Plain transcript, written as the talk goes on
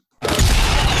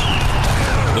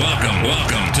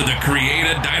to the Create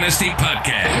a Dynasty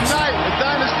podcast. Tonight, a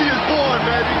dynasty is born,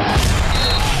 baby.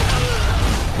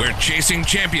 Where chasing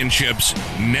championships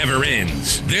never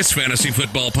ends. This fantasy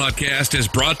football podcast is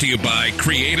brought to you by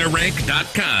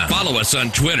CreatorRank.com. Follow us on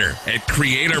Twitter at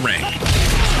CreatorRank.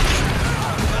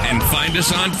 And find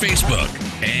us on Facebook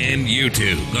and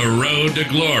YouTube. The road to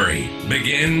glory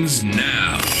begins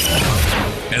now.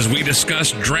 As we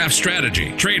discuss draft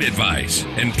strategy, trade advice,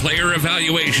 and player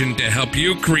evaluation to help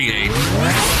you create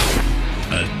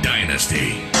a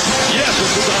dynasty. Yes,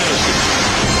 it's a dynasty.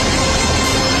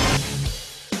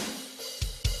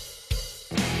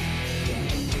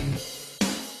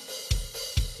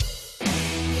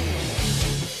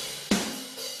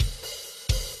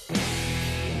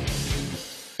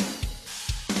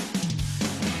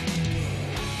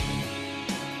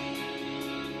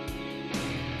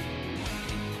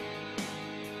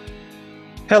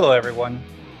 Hello, everyone.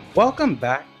 Welcome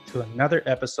back to another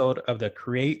episode of the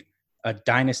Create a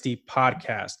Dynasty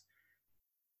podcast.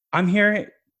 I'm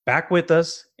here. Back with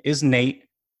us is Nate,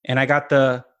 and I got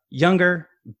the younger,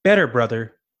 better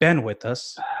brother, Ben, with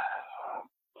us.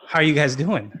 How are you guys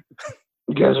doing?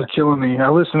 You guys are killing me. I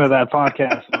listened to that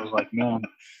podcast and I was like, man,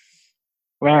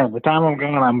 the time I'm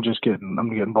going, I'm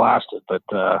getting blasted. But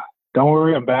don't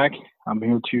worry, I'm back. I'm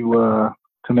here to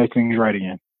make things right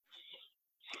again.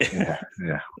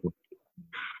 Yeah.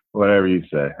 Whatever you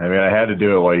say. I mean, I had to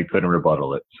do it while you couldn't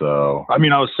rebuttal it. So, I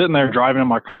mean, I was sitting there driving in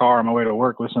my car on my way to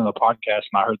work, listening to the podcast,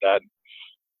 and I heard that.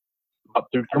 I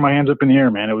threw my hands up in the air,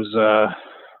 man. It was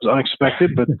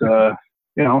unexpected, but I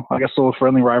guess a little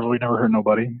friendly rivalry never hurt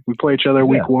nobody. We play each other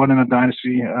week one in a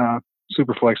dynasty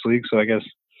Superflex league, so I guess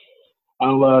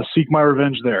I'll seek my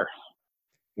revenge there.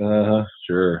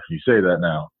 Sure. You say that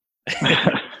now.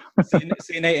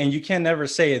 See, Nate, and you can never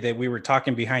say that we were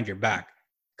talking behind your back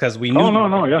because we knew.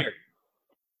 No,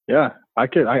 yeah. I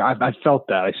felt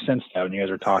that. I sensed that when you guys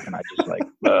were talking. I just like,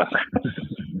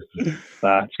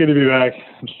 it's good to be back.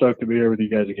 I'm stoked to be here with you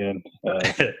guys again.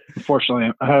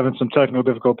 Unfortunately, I'm having some technical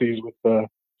difficulties with the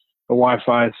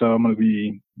Wi-Fi, so I'm going to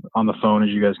be on the phone, as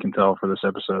you guys can tell, for this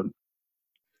episode.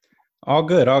 All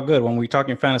good. When we're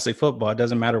talking fantasy football, it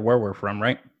doesn't matter where we're from,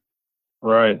 right?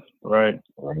 Right.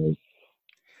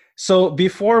 So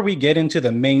before we get into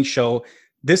the main show,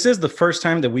 this is the first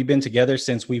time that we've been together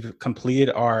since we've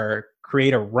completed our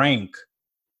Create a Rank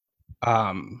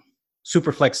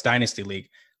Superflex Dynasty League.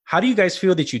 How do you guys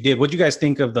feel that you did? What do you guys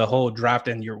think of the whole draft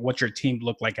and what your team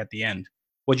looked like at the end?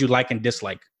 What you like and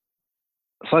dislike?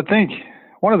 So I think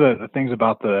one of the things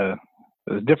about that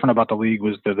was different about the league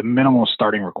was the minimal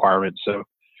starting requirement. So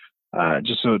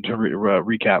just so to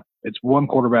recap, it's one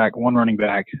quarterback, one running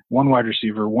back, one wide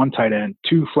receiver, one tight end,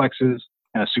 two flexes,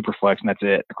 and a super flex, and that's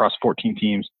it across 14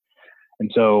 teams.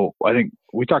 And so I think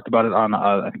we talked about it on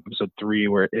episode 3,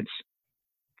 where it's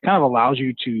kind of allows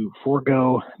you to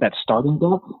forego that starting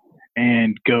depth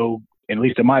and go, at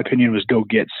least in my opinion, was go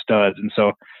get studs. And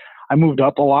so I moved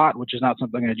up a lot, which is not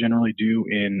something I generally do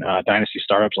in dynasty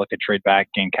startups, like a trade back,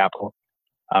 gain capital.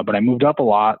 But I moved up a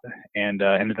lot and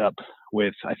ended up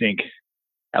with, I think,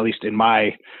 at least in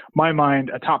my mind,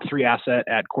 a top 3 asset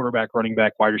at quarterback, running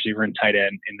back, wide receiver, and tight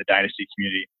end in the dynasty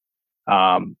community.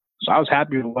 So I was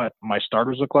happy with what my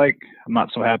starters look like. I'm not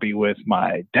so happy with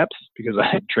my depth because I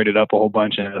had traded up a whole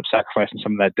bunch and ended up sacrificing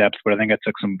some of that depth. But I think I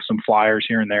took some flyers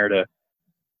here and there to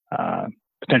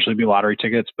potentially be lottery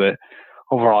tickets. But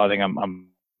overall, I think I'm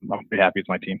pretty happy with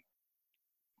my team.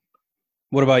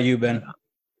 What about you, Ben?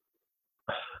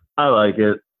 I like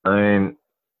it. I mean,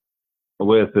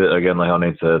 with it, again, like how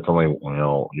Nate said, it's only,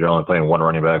 you're only playing one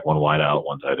running back, one wide out,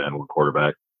 one tight end, one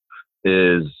quarterback.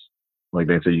 Is, like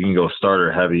they said, you can go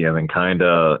starter heavy and then kind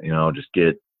of, just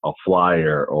get a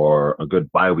flyer or a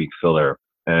good bye week filler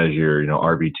as your,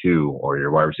 RB2 or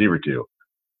your wide receiver 2.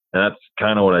 And that's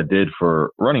kind of what I did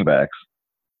for running backs.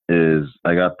 Is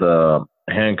I got the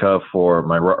handcuff for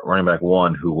my running back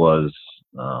 1, who was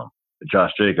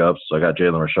Josh Jacobs. So I got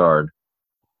Jalen Richard.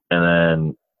 And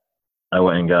then I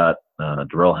went and got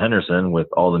Darrell Henderson with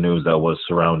all the news that was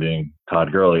surrounding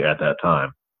Todd Gurley at that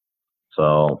time.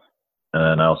 So, and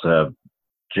then I also have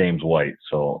James White.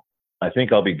 So I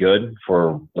think I'll be good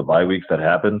for the bye weeks that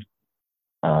happened.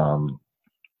 But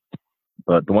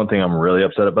the one thing I'm really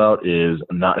upset about is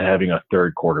not having a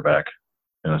third quarterback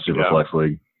in a Superflex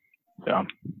league. Yeah.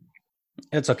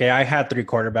 It's okay. I had 3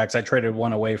 quarterbacks. I traded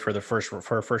one away for a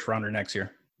first rounder next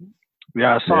year.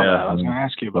 Yeah, I saw that. I was going to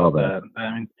ask you about that.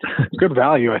 I mean, it's good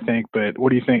value, I think. But what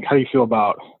do you think? How do you feel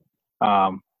about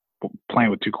playing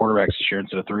with 2 quarterbacks this year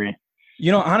instead of 3?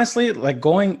 Honestly, like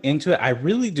going into it, I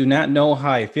really do not know how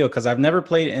I feel because I've never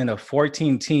played in a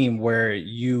 14 team where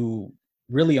you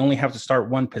really only have to start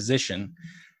one position.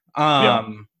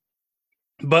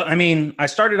 But I mean, I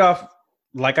started off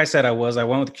like I said I went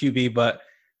with QB, but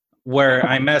where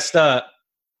I messed up,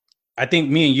 I think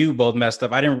me and you both messed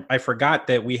up. I forgot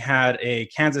that we had a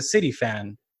Kansas City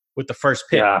fan with the first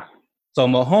pick. Yeah. So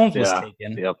Mahomes was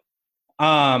taken. Yep.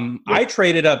 I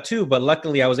traded up too, but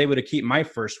luckily I was able to keep my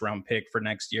first round pick for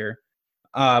next year.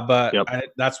 But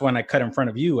that's when I cut in front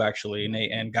of you actually,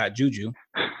 Nate, and got Juju.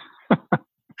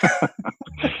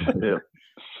 Yeah.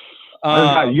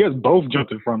 You guys both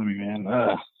jumped in front of me,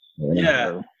 man.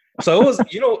 Yeah. So it was,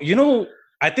 you know,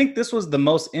 I think this was the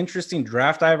most interesting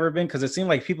draft I've ever been because it seemed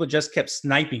like people just kept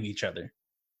sniping each other.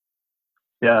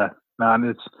 Yeah,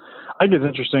 man. I think it's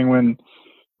interesting when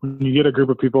you get a group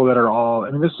of people that are all.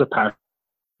 I mean, this is a passion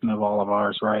of all of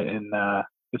ours, right? And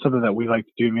it's something that we like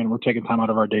to do. I mean, we're taking time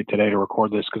out of our day today to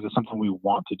record this because it's something we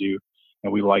want to do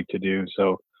and we like to do.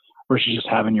 So versus just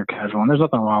having your casual, and there's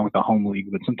nothing wrong with the home league,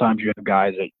 but sometimes you have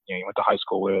guys that you went to high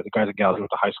school with, the guys and gals you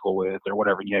went to high school with, or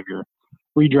whatever. You have your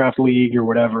redraft league or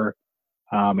whatever,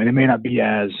 and it may not be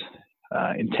as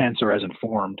intense or as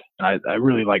informed. And I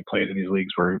really like playing in these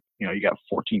leagues where you got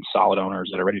 14 solid owners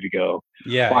that are ready to go.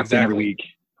 Yeah, exactly. Every week.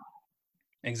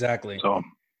 Exactly. So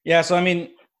yeah, so I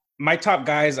mean, my top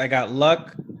guys, I got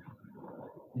Luck,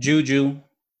 Juju,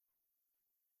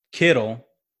 Kittle,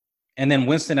 and then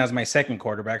Winston as my second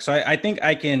quarterback. So I think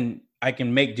I can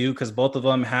make do because both of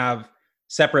them have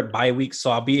separate bye weeks,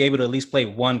 so I'll be able to at least play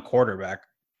one quarterback.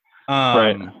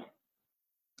 Right.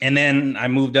 And then I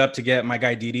moved up to get my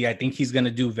guy Didi. I think he's going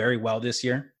to do very well this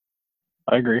year.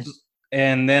 I agree.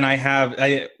 And then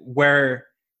where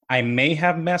I may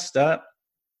have messed up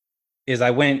is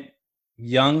I went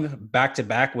young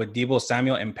back-to-back with Deebo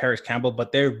Samuel and Paris Campbell,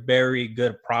 but they're very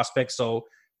good prospects. So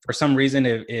for some reason,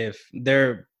 if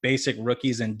they're basic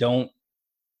rookies and don't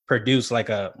produce like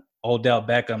a Odell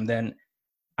Beckham, then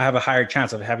I have a higher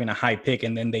chance of having a high pick,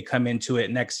 and then they come into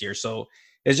it next year. So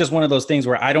it's just one of those things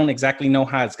where I don't exactly know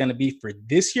how it's going to be for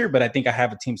this year, but I think I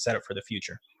have a team set up for the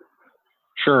future.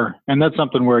 Sure. And that's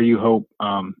something where you hope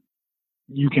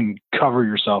you can cover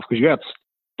yourself because you got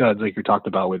studs like you talked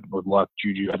about with Luck,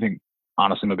 Juju. I think,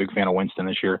 honestly, I'm a big fan of Winston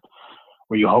this year,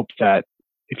 where you hope that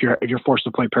if you're forced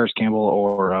to play Paris Campbell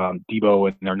or Deebo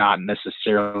and they're not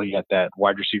necessarily at that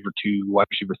wide receiver 2, wide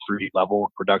receiver 3 level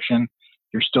of production,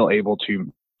 you're still able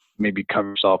to maybe cover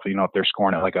yourself. If they're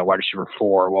scoring at like a wide receiver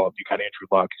 4, well, if you got Andrew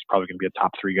Luck, he's probably going to be a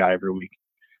top 3 guy every week.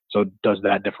 So does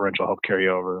that differential help carry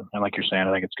over? And like you're saying,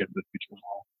 I think it's good for the future as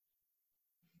well.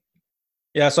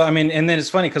 Yeah, so I mean, and then it's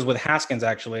funny because with Haskins,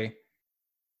 actually,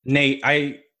 Nate,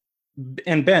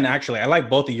 and Ben, actually, I like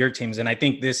both of your teams, and I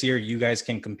think this year you guys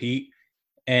can compete.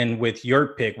 And with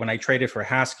your pick, when I traded for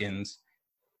Haskins,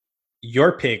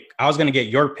 your pick, I was going to get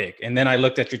your pick, and then I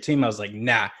looked at your team, I was like,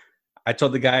 nah. I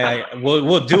told the guy,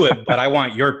 we'll do it, but I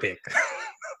want your pick.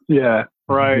 Yeah,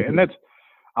 right. And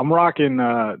I'm rocking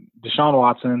Deshaun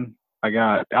Watson. I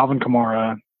got Alvin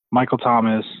Kamara, Michael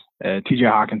Thomas, T.J.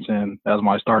 Hawkinson as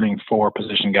my starting 4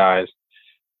 position guys.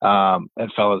 And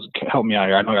fellas, help me out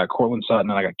here. I know I got Cortland Sutton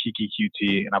and I got Kiki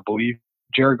QT, and I believe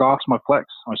Jared Goff's my flex,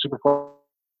 my super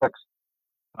flex.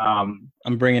 I'm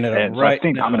bringing it up right I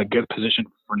think now. I'm in a good position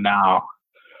for now. I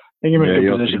think I'm in a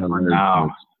good position for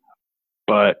now.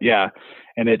 But yeah,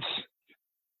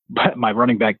 but my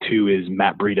running back 2 is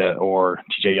Matt Breida or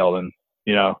TJ Yeldon,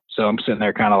 so I'm sitting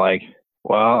there kind of like,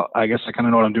 well, I guess I kind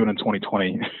of know what I'm doing in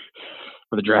 2020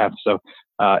 for the draft. So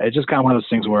it's just kind of one of those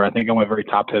things where I think I went very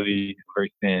top heavy,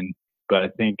 very thin, but I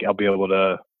think I'll be able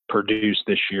to produce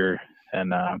this year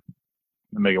and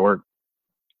make it work.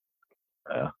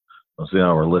 Yeah. We'll see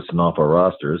how we're listing off our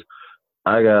rosters.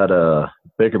 I got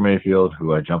Baker Mayfield,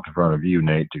 who I jumped in front of you,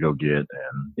 Nate, to go get, and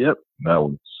yep, that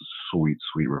was sweet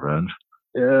revenge.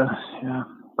 Yeah.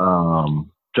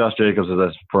 Josh Jacobs, as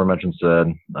I aforementioned,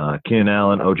 said, Keenan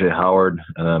Allen, OJ Howard,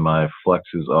 and then my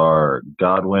flexes are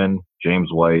Godwin,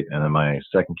 James White, and then my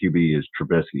second QB is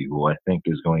Trubisky, who I think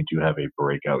is going to have a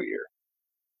breakout year.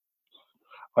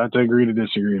 I have to agree to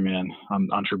disagree, man, on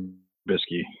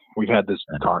Trubisky. We've had this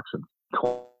talk since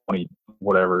 20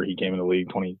 whatever he came in the league,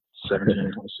 2017,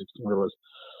 2016, whatever it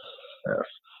was.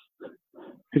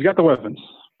 He's got the weapons,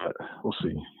 but we'll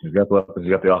see. He's got the weapons.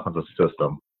 He's got the offensive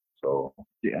system. So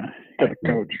yeah, got a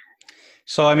coach.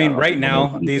 So I mean, right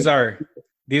now these are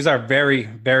very,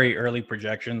 very early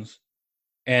projections,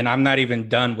 and I'm not even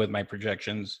done with my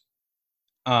projections.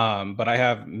 But I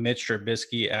have Mitch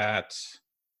Trubisky at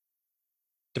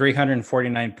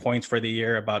 349 points for the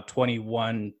year, about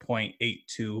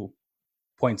 21.82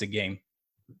 points a game.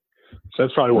 So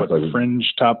that's probably what,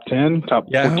 fringe top 10, top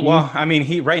 14? Well, I mean,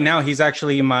 he's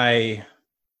actually my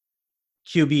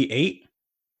QB 8.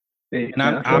 And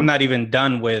I'm not even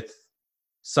done with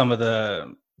some of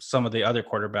the other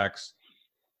quarterbacks.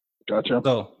 Gotcha.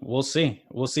 So we'll see.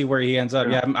 We'll see where he ends up.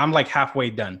 Yeah, I'm like halfway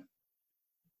done.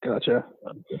 Gotcha.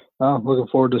 Well, looking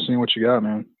forward to seeing what you got,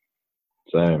 man.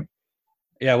 Same.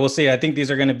 Yeah, we'll see. I think these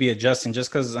are going to be adjusting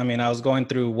just because, I mean, I was going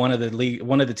through one of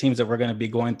the teams that we're going to be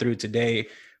going through today,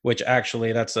 which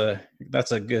actually that's a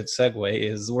good segue,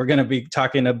 is we're going to be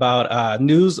talking about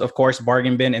news, of course,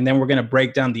 bargain bin, and then we're going to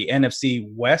break down the NFC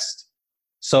West.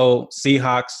 So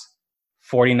Seahawks,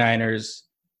 49ers,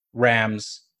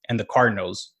 Rams, and the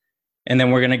Cardinals. And then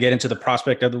we're going to get into the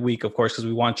prospect of the week, of course, because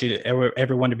we want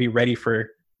everyone to be ready for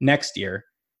next year.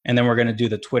 And then we're going to do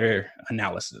the Twitter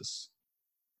analysis.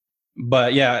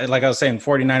 But yeah, like I was saying,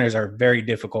 49ers are very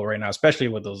difficult right now, especially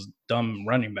with those dumb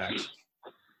running backs.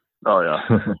 Oh yeah.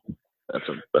 that's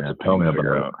a tell me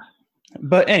about it.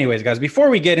 But anyways, guys, before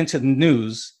we get into the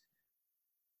news,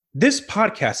 this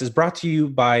podcast is brought to you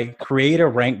by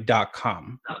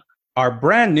CreatorRank.com, our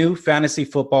brand new fantasy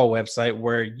football website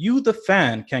where you, the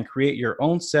fan, can create your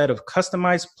own set of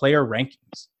customized player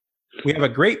rankings. We have a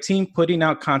great team putting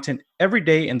out content every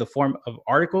day in the form of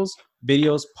articles,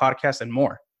 videos, podcasts, and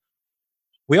more.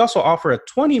 We also offer a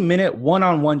 20-minute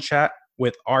one-on-one chat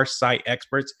with our site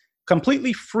experts,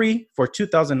 completely free for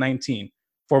 2019.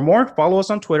 For more, follow us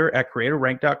on Twitter at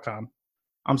CreatorRank.com.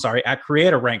 I'm sorry, at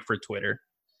CreatorRank for Twitter.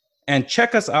 And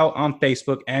check us out on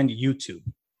Facebook and YouTube.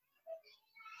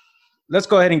 Let's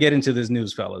go ahead and get into this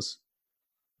news, fellas.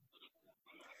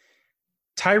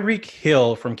 Tyreek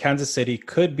Hill from Kansas City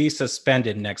could be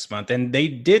suspended next month. And they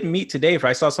did meet today.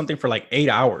 I saw something for like 8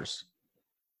 hours.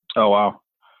 Oh, wow.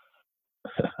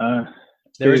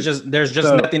 There's just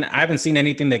nothing. I haven't seen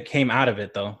anything that came out of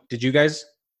it, though. Did you guys?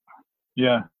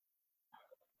 Yeah.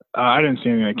 I didn't see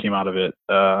anything that came out of it.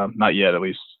 Not yet, at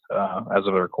least, as of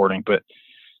the recording. But,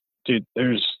 dude,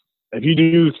 if you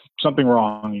do something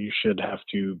wrong, you should have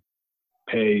to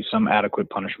pay some adequate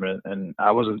punishment. And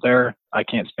I wasn't there. I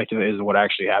can't speculate as to what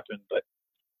actually happened. But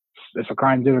if a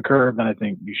crime did occur, then I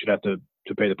think you should have to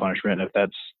pay the punishment. If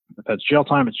that's jail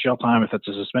time, it's jail time. If that's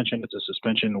a suspension, it's a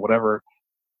suspension. Whatever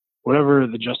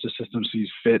the justice system sees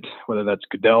fit, whether that's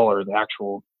Goodell or the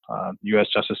actual U.S.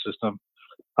 justice system,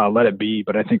 let it be.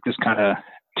 But I think this kind of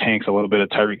tanks a little bit of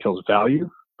Tyreek Hill's value.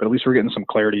 But at least we're getting some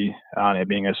clarity on it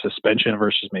being a suspension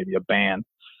versus maybe a ban.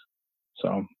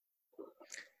 So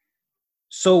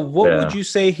what would you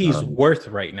say he's worth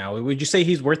right now? Would you say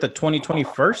he's worth a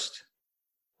 2021st?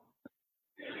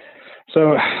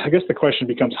 So I guess the question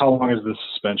becomes, how long is the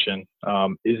suspension?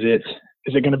 Is it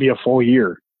going to be a full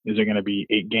year? Is it going to be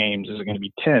 8 games? Is it going to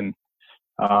be 10?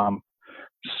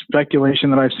 Speculation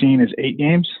that I've seen is 8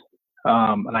 games.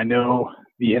 And I know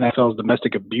the NFL's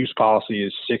domestic abuse policy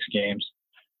is 6 games.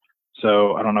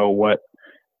 So I don't know what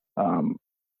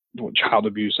child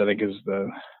abuse, I think, is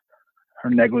her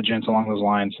negligence along those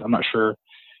lines. I'm not sure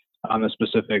on the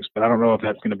specifics, but I don't know if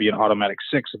that's going to be an automatic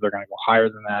 6, if they're going to go higher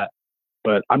than that.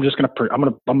 But I'm gonna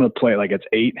play it like it's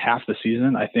 8 half the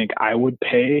season. I think I would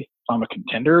pay, if I'm a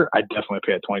contender, I'd definitely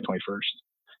pay at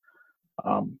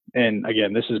 2021st. And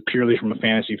again, this is purely from a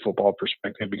fantasy football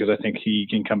perspective, because I think he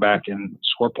can come back and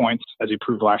score points, as he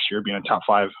proved last year, being a top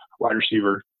 5 wide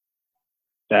receiver,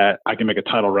 that I can make a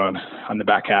title run on the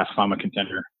back half if I'm a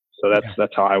contender. So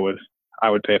that's how I would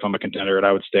pay if I'm a contender, and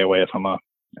I would stay away if I'm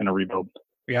in a rebuild.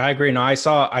 Yeah, I agree. No, I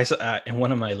saw in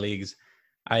one of my leagues,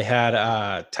 I had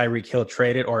Tyreek Hill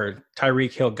traded, or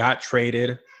Tyreek Hill got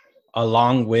traded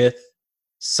along with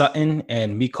Sutton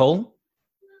and Mecole,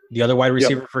 the other wide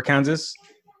receiver for Kansas,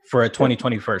 for a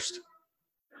 2021st.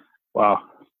 Wow.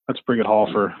 That's a pretty good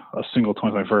haul for a single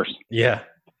 2021st. Yeah.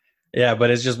 Yeah, but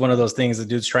it's just one of those things. The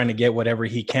dude's trying to get whatever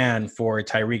he can for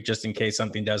Tyreek just in case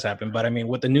something does happen. But, I mean,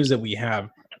 with the news that we have,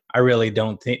 I really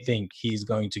don't think he's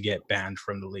going to get banned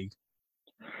from the league.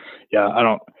 Yeah,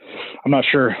 I'm not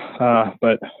sure.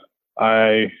 But if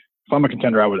I'm a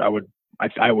contender, I'd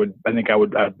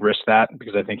risk that,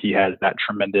 because I think he has that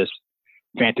tremendous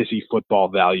fantasy football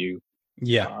value.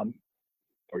 Yeah.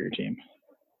 For your team.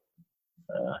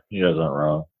 You guys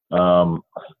aren't wrong.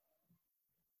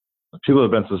 People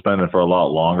have been suspended for a lot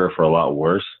longer, for a lot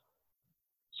worse.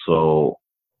 So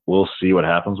we'll see what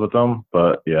happens with them.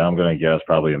 But yeah, I'm going to guess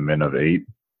probably a min of 8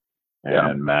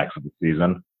 and max of the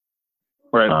season.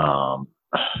 Right. I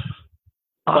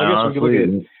guess we could look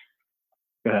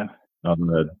at. Go ahead.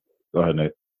 Go ahead,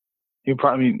 Nate.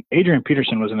 Adrian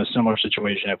Peterson was in a similar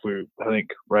situation.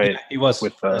 Right? Yeah, he was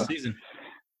with the season.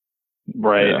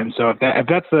 Right, Yeah. and so if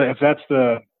that's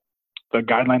the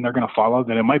guideline they're going to follow,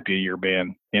 then it might be a year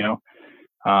ban. If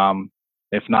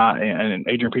not, and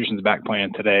Adrian Peterson's back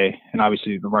playing today, and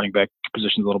obviously the running back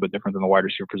position is a little bit different than the wide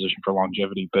receiver position for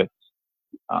longevity. But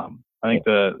I think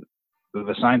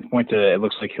the signs point to it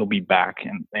looks like he'll be back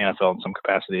in the NFL in some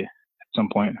capacity at some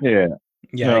point. Yeah.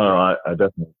 Yeah, I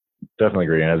definitely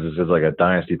agree. And as this is like a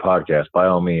dynasty podcast, by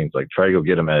all means, like try to go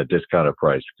get him at a discounted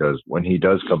price, because when he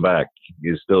does come back,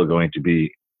 he's still going to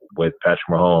be with Patrick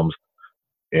Mahomes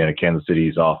and a Kansas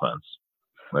City's offense.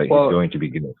 Like, he's going to be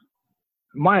good.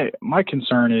 My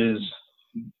concern is,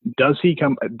 does he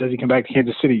come back to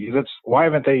Kansas City? Why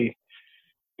haven't they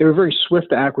were very swift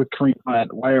to act with Kareem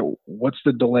Hunt. What's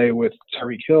the delay with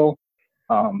Tyreek Hill?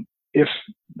 If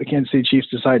the Kansas City Chiefs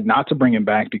decide not to bring him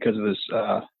back because of this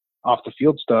off the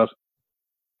field stuff,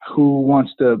 who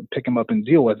wants to pick him up and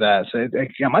deal with that? So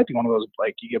it might be one of those,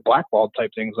 like, you get blackballed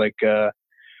type things, like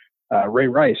Ray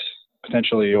Rice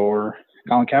potentially, or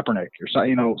Colin Kaepernick,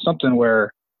 or something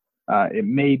where it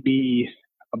may be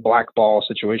a blackball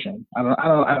situation. I don't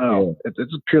know.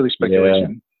 It's purely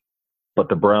speculation. Yeah, but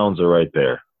the Browns are right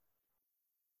there.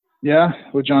 Yeah,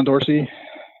 with John Dorsey.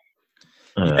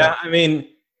 Yeah, I mean,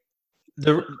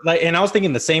 and I was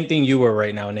thinking the same thing you were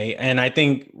right now, Nate. And I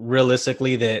think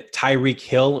realistically that Tyreek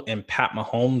Hill and Pat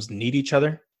Mahomes need each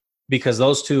other, because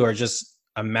those two are just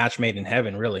a match made in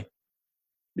heaven, really.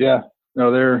 Yeah,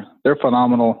 no, they're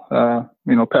phenomenal. Pat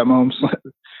Mahomes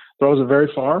throws it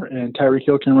very far, and Tyreek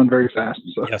Hill can run very fast.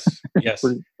 So. Yes.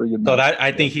 pretty good. So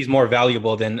I think he's more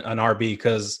valuable than an RB,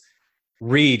 because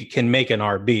Reed can make an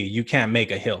RB. You can't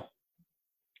make a Hill.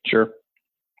 Sure.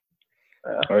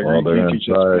 I agree. Well, they're going to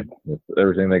try with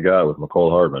everything they got with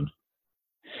McCole Hardman.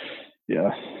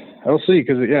 Yeah. I'll see,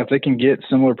 because, if they can get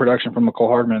similar production from McCole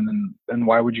Hardman, then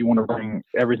why would you want to bring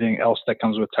everything else that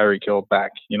comes with Tyreek Hill back,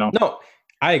 No,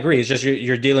 I agree. It's just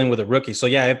you're dealing with a rookie. So,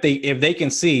 yeah, if they can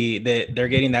see that they're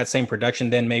getting that same production,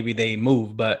 then maybe they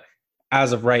move. But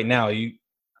as of right now, you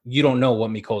don't know what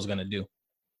McCole's going to do.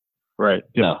 Right.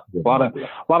 Yeah. A lot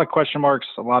of question marks,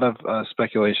 a lot of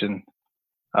speculation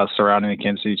surrounding the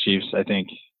Kansas City Chiefs. I think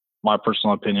my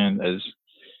personal opinion is,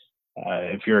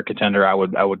 if you're a contender, I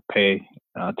would pay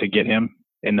to get him,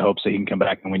 in the hopes that he can come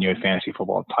back and win you a fantasy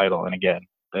football title. And again,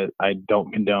 I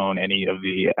don't condone any of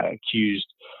the accused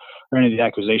or any of the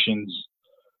accusations,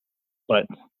 but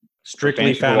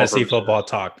strictly fantasy football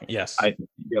talk. Yes.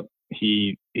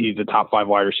 He's a top 5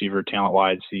 wide receiver, talent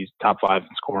wise. He's top 5 in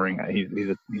scoring.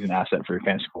 He's an asset for your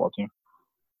fantasy football team.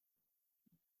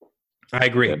 I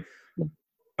agree.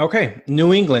 Okay,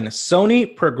 New England.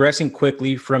 Sony progressing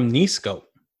quickly from knee scope.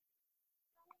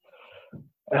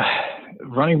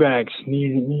 Running backs, knee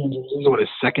injuries. This is his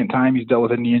second time he's dealt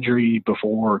with a knee injury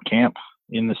before camp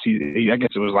in the season. I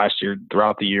guess it was last year,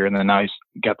 throughout the year, and then now he's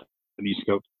got the knee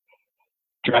scope.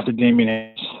 Drafted Damien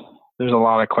Harris. There's a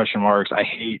lot of question marks. I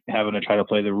hate having to try to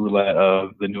play the roulette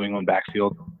of the New England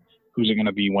backfield. Who's it going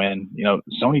to be when?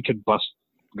 Sony could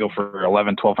go for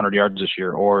 1,200 yards this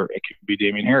year, or it could be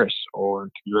Damien Harris, or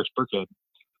it could be Rex Burkhead.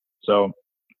 So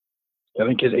I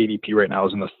think his ADP right now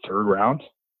is in the 3rd round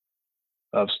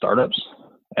of startups,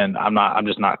 and I'm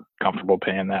just not comfortable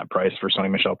paying that price for Sony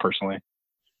Michel personally.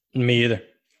 Me either.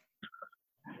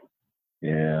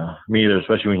 Yeah, me either,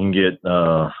 especially when you can get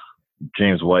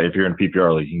James White. If you're in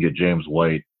PPR league, you can get James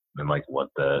White in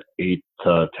the 8th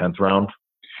to 10th round.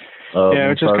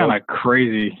 Which is kind of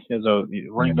crazy as a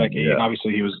running back. Yeah. And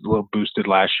obviously he was a little boosted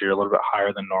last year, a little bit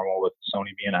higher than normal with Sony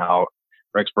being out,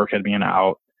 Rex Burkhead being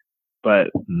out.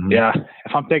 But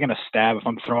if I'm taking a stab, if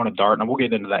I'm throwing a dart, and we'll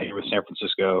get into that here with San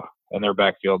Francisco and their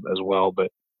backfield as well, but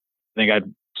I think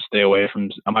I'd stay away from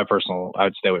I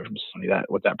would stay away from Sony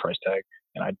with that price tag,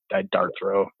 and I'd dart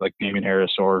throw like Damien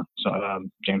Harris or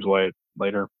James White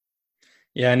later.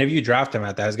 Yeah, and if you draft him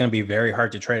at that, it's going to be very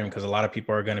hard to trade him, because a lot of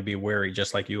people are going to be wary,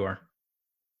 just like you are.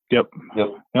 Yep.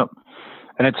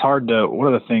 And it's hard to.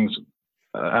 One of the things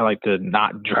I like to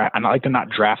not draft. I like to not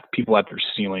draft people at their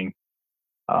ceiling.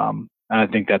 And I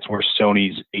think that's where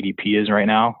Sony's ADP is right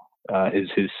now. Is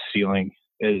his ceiling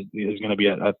is going to be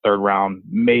a 3rd round,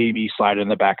 maybe slide in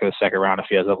the back of the 2nd round if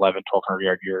he has 1,200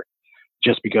 yard year,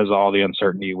 just because of all the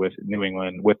uncertainty with New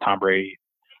England, with Tom Brady.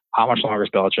 How much longer is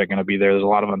Belichick going to be there? There's a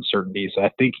lot of uncertainty. So I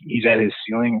think he's at his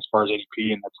ceiling as far as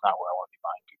ADP, and that's not where I want to be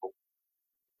buying people.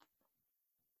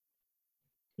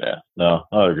 Yeah, no,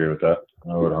 I agree with that.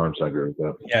 I would 100% agree with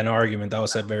that. Yeah, no argument. That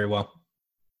was said very well.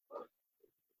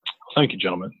 Thank you,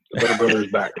 gentlemen. The Better Brother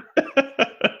is back.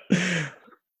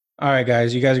 All right,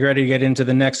 guys. You guys ready to get into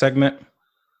the next segment?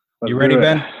 You ready,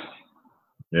 Ben?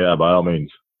 Yeah, by all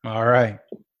means. All right.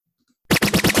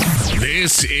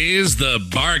 This is the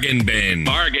Bargain Bin.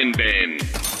 Bargain Bin.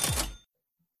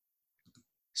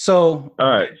 So. All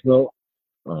right. So.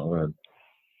 Oh, go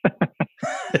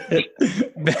ahead.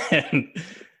 Ben,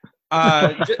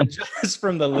 just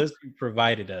from the list you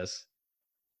provided us,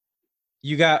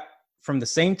 you got from the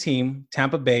same team,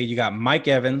 Tampa Bay, you got Mike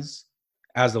Evans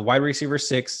as the wide receiver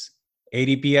 6,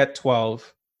 ADP at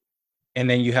 12. And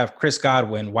then you have Chris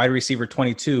Godwin, wide receiver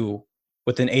 22,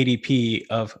 with an ADP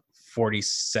of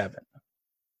 47.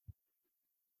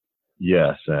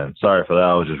 Yes, and sorry for that.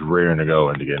 I was just rearing to go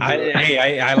and to get into it.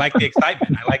 I like the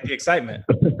excitement. I like the excitement.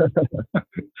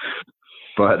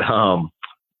 But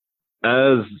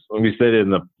as we stated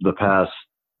in the past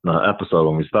episode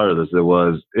when we started this,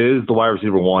 is the wide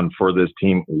receiver 1 for this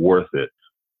team worth it?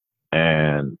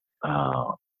 And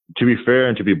to be fair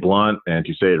and to be blunt and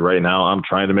to say it right now, I'm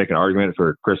trying to make an argument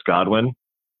for Chris Godwin,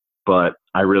 but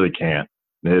I really can't.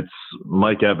 It's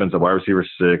Mike Evans, a wide receiver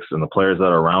 6, and the players that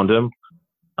are around him,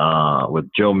 with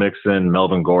Joe Mixon,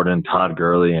 Melvin Gordon, Todd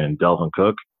Gurley, and Delvin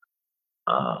Cook.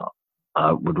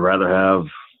 I would rather have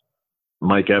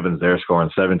Mike Evans there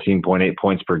scoring 17.8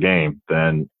 points per game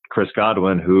than Chris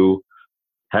Godwin, who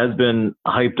has been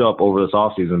hyped up over this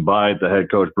offseason by the head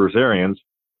coach, Bruce Arians,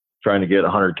 trying to get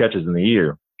 100 catches in the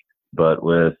year. But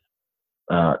with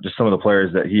just some of the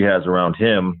players that he has around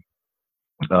him,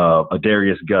 a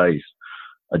Darius Geis,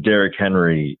 a Derrick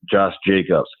Henry, Josh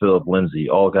Jacobs, Phillip Lindsay,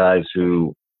 all guys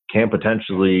who can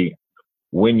potentially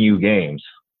win you games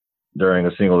during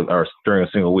a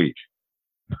single week.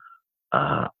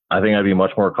 I think I'd be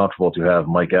much more comfortable to have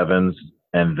Mike Evans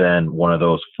and then one of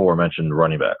those forementioned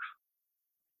running backs.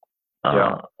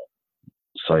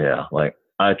 So yeah, like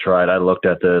I looked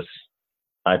at this.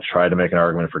 I tried to make an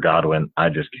argument for Godwin. I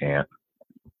just can't.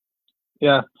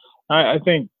 Yeah, I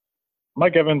think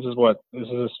Mike Evans is this is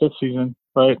his 5th season,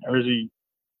 right? Or is he?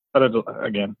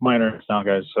 Again, minor sound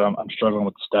guys, so I'm struggling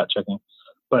with the stat checking.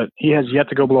 But he has yet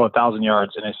to go below 1,000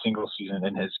 yards in a single season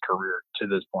in his career to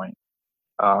this point.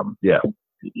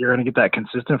 You're going to get that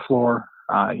consistent floor.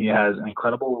 He has an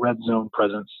incredible red zone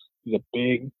presence. He's a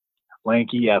big,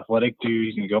 lanky, athletic dude.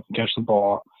 He's going to go up and catch the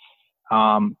ball.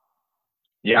 I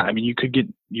mean, you could get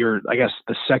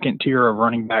the second tier of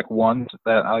running back 1s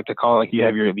that I like to call it. Like you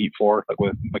have your elite 4, like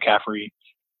with McCaffrey,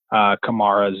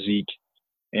 Kamara, Zeke,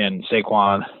 and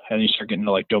Saquon, and you start getting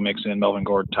to like Joe Mixon, Melvin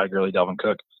Gordon, Todd Gurley, Delvin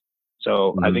Cook.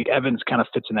 So I think Evans kind of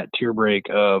fits in that tier break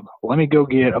of let me go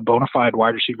get a bona fide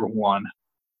wide receiver 1,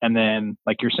 and then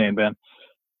like you're saying, Ben,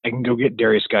 I can go get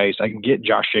Darius Geis, I can get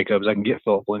Josh Jacobs, I can get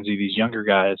Phillip Lindsay, these younger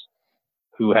guys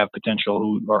who have potential,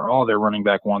 who are all their running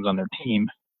back 1s on their team,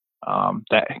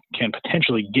 that can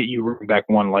potentially get you running back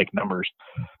 1 like numbers.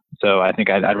 So I think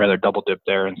I'd rather double dip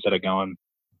there instead of going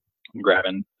and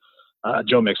grabbing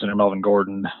Joe Mixon or Melvin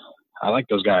Gordon. I like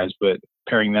those guys, but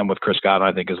pairing them with Chris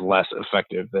Godwin I think is less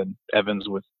effective than Evans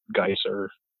with Geis or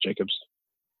Jacobs.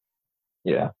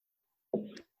 Yeah.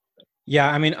 Yeah,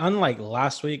 I mean, unlike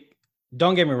last week,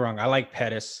 don't get me wrong, I like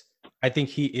Pettis. I think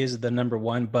he is the number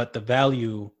 1, but the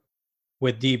value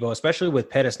with Debo, especially with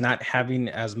Pettis not having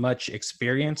as much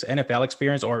experience, NFL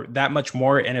experience, or that much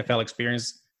more NFL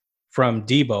experience from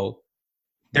Debo,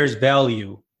 there's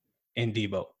value in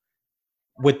Debo.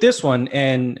 With this one,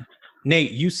 and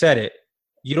Nate, you said it,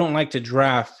 you don't like to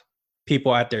draft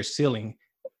people at their ceiling.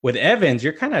 With Evans,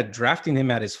 you're kind of drafting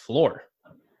him at his floor.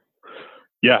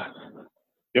 Yeah.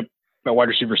 Yep. That wide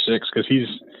receiver 6, because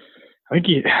I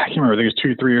can't remember, I think it was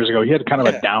 2 or 3 years ago. He had kind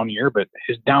of a down year, but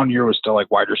his down year was still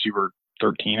like wide receiver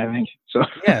 13, I think. So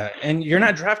yeah, and you're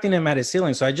not drafting him at his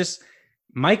ceiling. So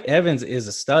Mike Evans is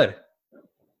a stud.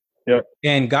 Yep.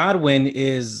 And Godwin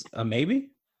is a maybe.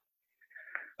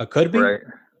 A could be. Right.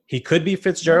 He could be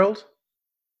Fitzgerald.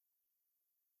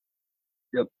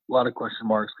 Yep. A lot of question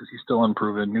marks because he's still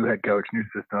unproven. New head coach, new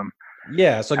system.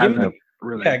 Yeah. So give me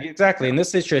yeah, exactly. In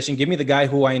this situation, give me the guy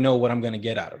who I know what I'm going to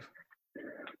get out of.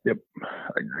 Yep.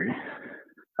 I agree.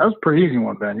 That was a pretty easy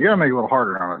one, Ben. You got to make it a little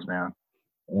harder on us, man.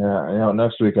 Yeah,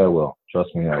 next week I will.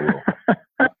 Trust me, I will.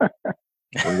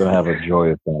 We're going to have a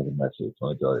joyous time next week,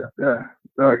 let me tell you. Yeah.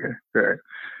 Okay. Great.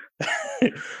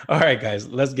 All right, guys,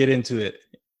 let's get into it.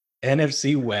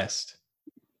 NFC West.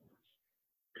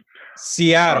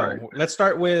 Seattle. Right. Let's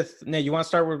start with, Nate, you want to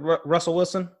start with Russell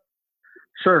Wilson?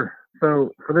 Sure.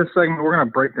 So for this segment, we're going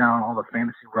to break down all the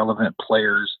fantasy relevant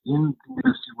players in the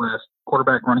NFC West,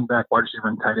 quarterback, running back, wide receiver,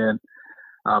 and tight end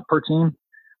per team.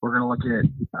 We're going to look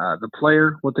at the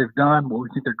player, what they've done, what we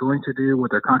think they're going to do,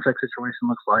 what their contract situation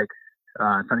looks like,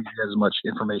 trying to give you guys as much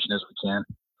information as we can.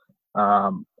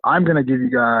 I'm going to give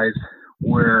you guys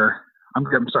where I'm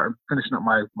finishing up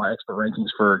my expert rankings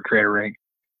for Creator Rank.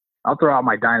 I'll throw out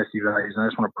my dynasty values, and I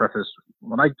just want to preface,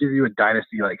 when I give you a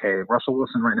dynasty, like, hey, Russell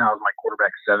Wilson right now is my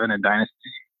quarterback 7 in dynasty,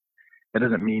 that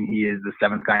doesn't mean he is the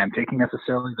 7th guy I'm taking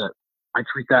necessarily. That I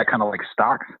treat that kind of like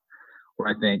stocks, where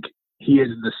I think he is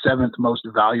the 7th most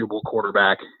valuable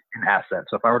quarterback in assets.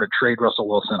 So if I were to trade Russell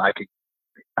Wilson,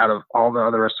 out of all the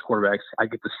other rest of the quarterbacks, I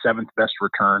get the 7th best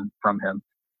return from him.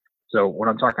 So when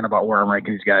I'm talking about where I'm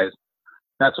ranking these guys,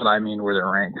 that's what I mean where they're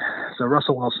ranked. So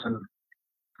Russell Wilson,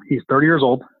 he's 30 years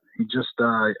old. He just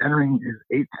entering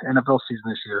his 8th NFL season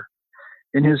this year.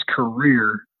 In his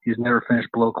career, he's never finished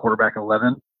below quarterback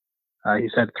 11.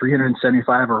 He's had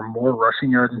 375 or more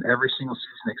rushing yards in every single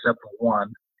season except for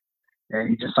one. And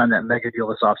he just signed that mega deal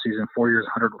this offseason, 4 years,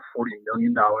 $140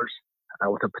 million,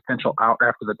 with a potential out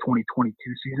after the 2022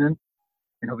 season.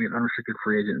 And he'll be an unrestricted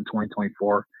free agent in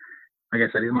 2024. Like I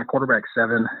said, he's my quarterback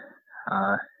 7.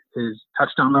 His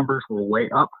touchdown numbers were way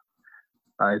up.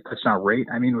 His touchdown rate,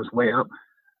 was way up.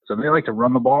 So they like to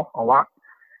run the ball a lot.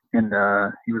 And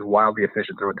he was wildly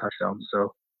efficient throwing touchdowns.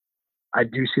 So I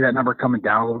do see that number coming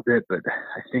down a little bit, but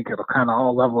I think it'll kind of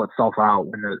all level itself out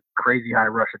when the crazy high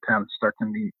rush attempts start to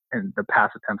meet and the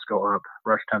pass attempts go up,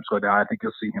 rush attempts go down. I think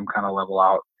you'll see him kind of level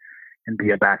out and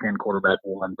be a back-end quarterback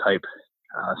 1 type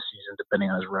season, depending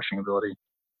on his rushing ability.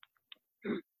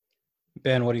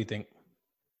 Ben, what do you think?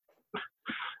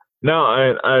 No,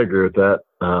 I agree with that.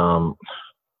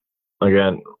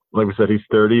 Again, like we said, he's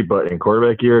 30, but in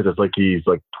quarterback years, it's like he's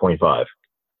like 25.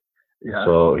 Yeah.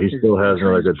 So he still has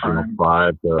another good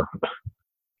 5 to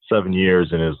 7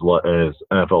 years in his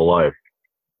NFL life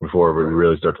before we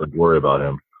really start to worry about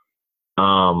him.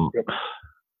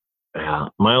 Yeah,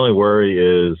 my only worry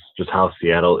is just how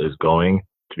Seattle is going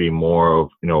to be more of,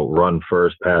 run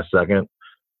first, pass second,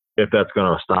 if that's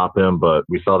going to stop him. But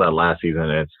we saw that last season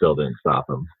and it still didn't stop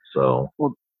him. So,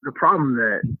 well, the problem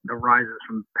that arises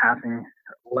from passing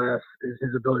less is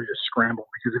his ability to scramble.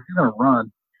 Because if he's going to run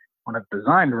on a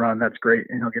designed run, that's great,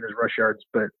 and he'll get his rush yards.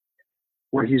 But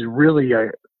where he's really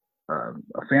a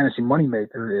fantasy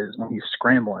moneymaker is when he's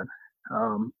scrambling.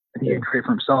 And he can create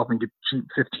for himself and get cheap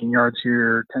 15 yards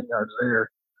here, 10 yards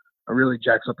there. It really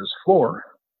jacks up his floor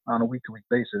on a week-to-week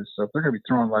basis. So if they're going to be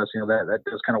throwing less, that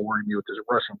does kind of worry me with his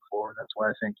rushing floor. That's why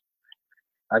I think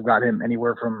I've got him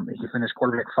anywhere from he finished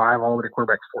quarterback 5 all the way to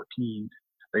quarterback 14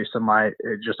 based on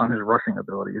just on his rushing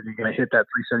ability. Is he going to hit that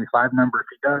 375 number? If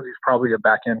he does, he's probably a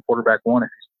back-end quarterback 1. If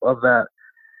he's above that,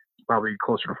 he's probably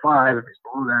closer to 5. If he's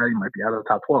below that, he might be out of the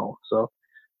top 12. So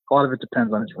a lot of it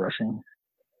depends on his rushing.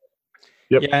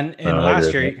 Yep. Yeah, and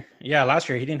last year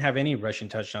he didn't have any rushing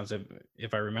touchdowns,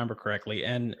 if I remember correctly.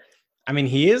 And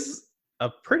he is a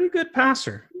pretty good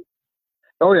passer.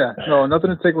 Oh yeah, no, nothing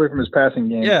to take away from his passing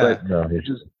game. Yeah, but it's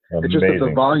just that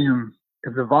the volume.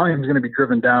 If the volume is going to be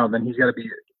driven down, then he's got to be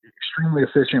extremely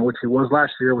efficient, which he was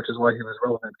last year, which is why he was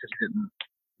relevant because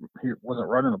he wasn't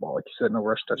running the ball, like you said, no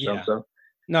rush touchdown. Yeah. So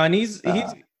no, and he's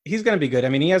going to be good.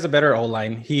 He has a better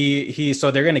O-line.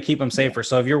 So they're going to keep him safer.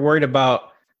 So if you're worried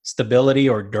about stability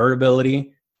or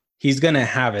durability, he's going to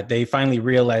have it. They finally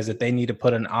realized that they need to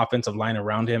put an offensive line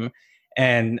around him.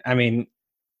 And they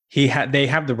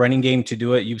have the running game to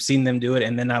do it. You've seen them do it.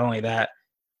 And then not only that,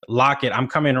 Lockett, I'm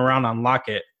coming around on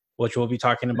Lockett, which we'll be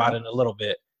talking about in a little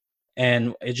bit.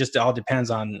 And it just all depends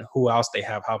on who else they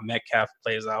have, how Metcalf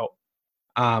plays out.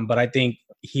 But I think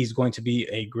he's going to be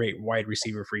a great wide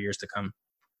receiver for years to come.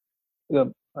 Yep,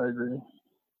 I agree.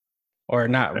 Or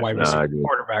not wide receiver,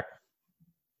 quarterback.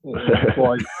 Yeah,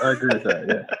 well, I agree with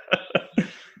that,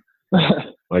 yeah.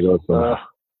 I go with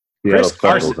Chris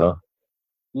Carson. Huh?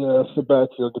 Yeah, the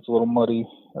backfield gets a little muddy.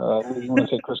 You want to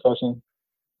say Chris Carson?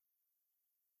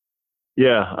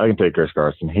 Yeah, I can take Chris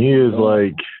Carson. He is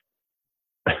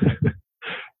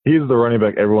he's the running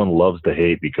back everyone loves to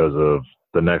hate because of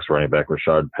the next running back,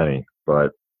 Rashad Penny.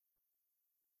 But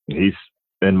he's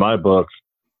in my book,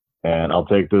 and I'll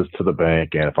take this to the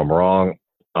bank. And if I'm wrong,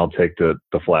 I'll take the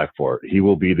flack for it. He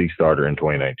will be the starter in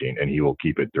 2019, and he will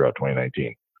keep it throughout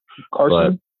 2019.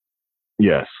 Carson? But,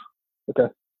 yes. Okay.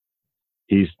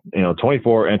 He's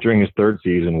 24, entering his 3rd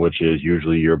season, which is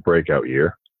usually your breakout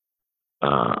year.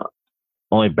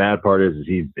 Only bad part is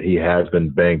he has been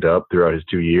banged up throughout his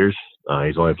 2 years.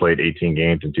 He's only played 18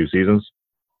 games in 2 seasons,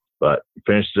 but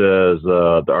finished as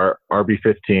the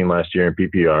RB15 last year in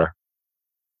PPR.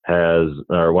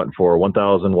 Went for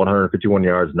 1,151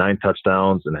 yards, 9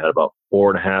 touchdowns, and had about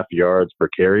 4.5 yards per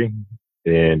carry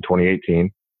in 2018.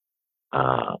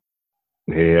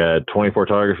 He had 24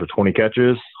 targets for 20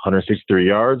 catches, 163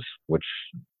 yards, which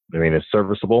is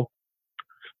serviceable.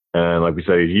 And like we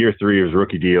said, he's year 3 of his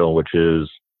rookie deal, which is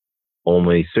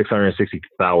only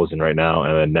 $660,000 right now,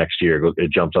 and then next year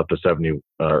it jumps up to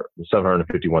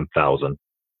 $751,000.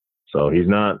 So he's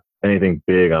not anything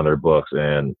big on their books,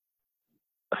 and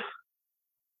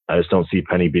I just don't see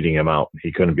Penny beating him out.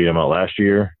 He couldn't beat him out last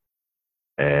year,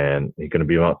 and he couldn't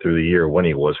beat him out through the year when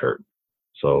he was hurt.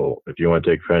 So if you want to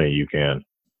take Penny, you can.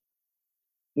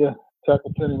 Yeah,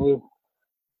 tackle Penny, Lou.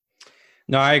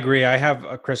 No, I agree. I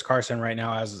have Chris Carson right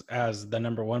now as the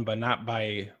number one, but not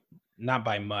by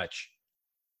much.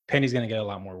 Penny's going to get a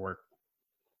lot more work.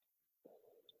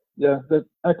 Yeah,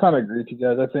 I kind of agree with you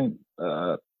guys. I think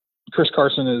Chris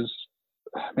Carson is,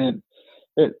 man,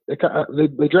 they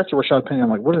drafted Rashad Penny. I'm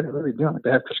like, what are they doing? Like,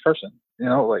 they have Chris Carson. You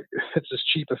know, like, it's this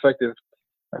cheap, effective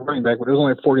running back, but it was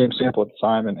only a 4-game sample at the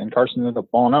time, and Carson ended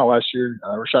up balling out last year.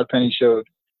 Rashad Penny showed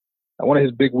one of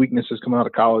his big weaknesses coming out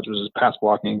of college was his pass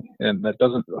blocking, and that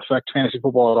doesn't affect fantasy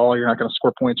football at all. You're not going to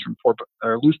score points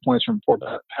or lose points from poor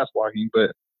pass blocking,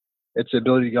 but it's the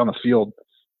ability to get on the field.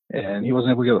 And he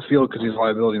wasn't able to get on the field because he's a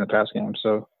liability in the pass game.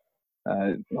 So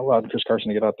allowed Chris Carson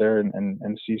to get out there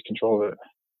and seize control of it.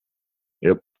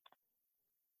 Yep.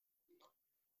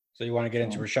 So you want to get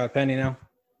into Rashad Penny now?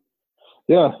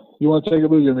 Yeah. You want to take a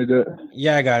look at me, do it?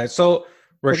 Yeah, I got it. So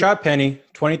Rashad Penny,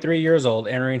 23 years old,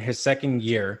 entering his second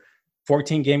year,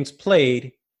 14 games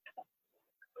played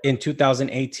in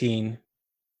 2018.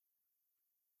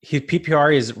 His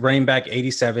PPR is running back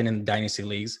 87 in the dynasty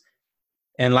leagues.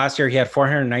 And last year he had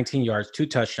 419 yards, 2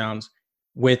 touchdowns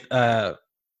with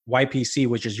YPC,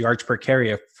 which is yards per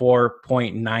carry, of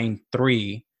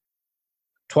 4.93,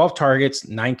 12 targets,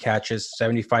 9 catches,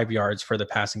 75 yards for the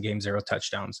passing game, 0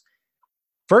 touchdowns.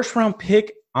 First round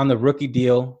pick on the rookie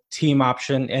deal, team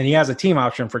option, and he has a team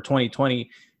option for 2020.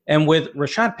 And with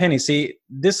Rashad Penny, see,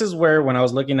 this is where when I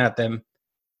was looking at them,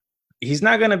 he's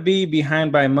not going to be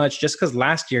behind by much just because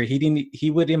last year he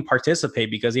didn't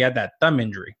participate because he had that thumb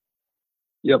injury.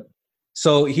 Yep.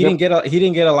 So he didn't get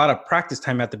a lot of practice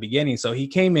time at the beginning. So he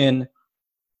came in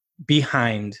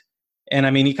behind, and I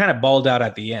mean he kind of balled out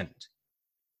at the end.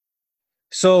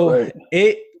 So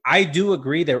I do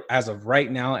agree that as of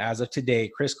right now, as of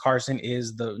today, Chris Carson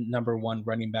is the number one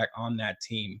running back on that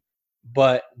team.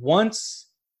 But once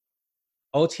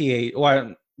OTA's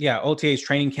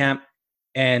training camp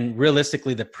and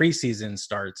realistically the preseason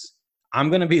starts, I'm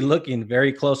going to be looking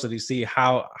very closely to see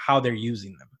how they're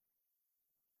using them.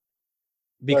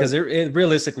 Because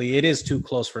realistically, it is too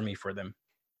close for me for them.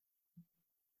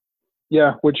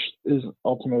 Yeah, which is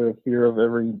ultimately a fear of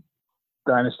every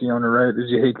dynasty owner, right? Is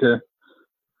you hate to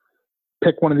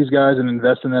pick one of these guys and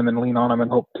invest in them and lean on them and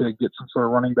hope to get some sort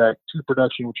of running back to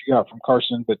production, which you got from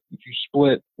Carson. But if you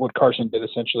split what Carson did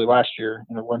essentially last year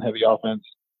in a run-heavy offense,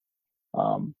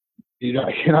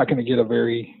 you're not going to get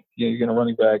you're going to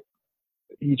running back.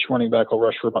 Each running back will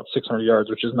rush for about 600 yards,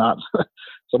 which is not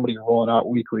somebody rolling out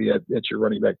weekly at your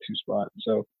running back 2 spot.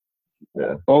 So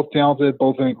both talented,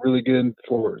 both I think really good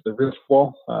for the real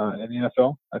football in the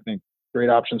NFL. I think great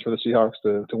options for the Seahawks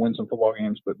to win some football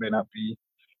games, but may not be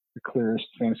the clearest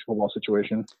fantasy football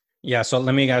situation. Yeah, so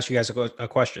let me ask you guys a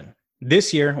question.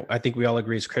 This year, I think we all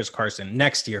agree is Chris Carson.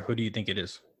 Next year, who do you think it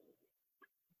is?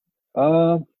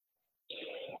 I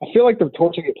feel like the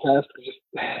torch will get passed.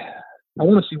 I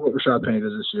want to see what Rashad Penny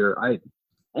does this year.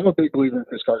 I'm a big believer in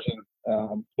Chris Carson,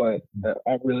 but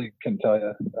I really couldn't tell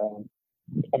you.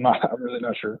 I'm really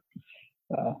not sure.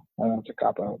 I know it's a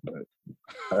cop out, but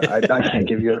I can't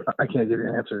give you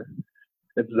an answer.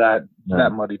 It's that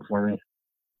muddied for me.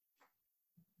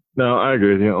 No, I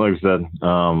agree with you. Like I said,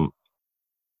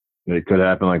 it could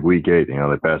happen like week 8.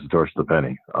 They pass the torch to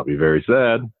Penny. I'll be very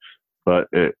sad, but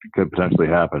it could potentially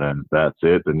happen. And if that's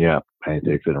it, then yeah, Penny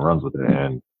takes it and runs with it.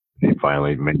 And they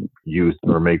finally make use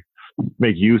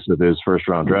of his first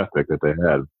round draft pick that they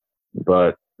had.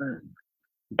 But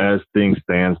as things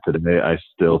stands today, I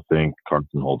still think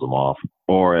Carson holds them off.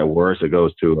 Or at worst, it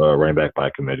goes to a running back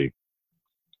by committee.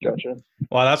 Gotcha.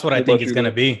 Well, that's what I think it's going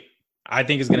to be. I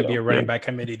think it's going to be a running back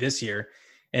committee this year.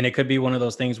 And it could be one of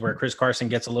those things where Chris Carson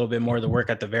gets a little bit more of the work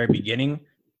at the very beginning,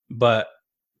 but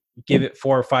give it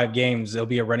 4 or 5 games, it'll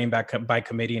be a running back by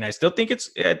committee. And I still think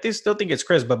it's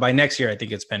Chris, but by next year, I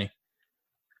think it's Penny.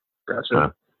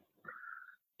 Gotcha.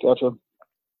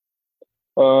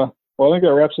 Well, I think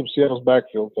that wraps up Seattle's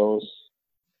backfield, fellas.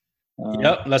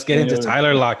 Yep. Let's get into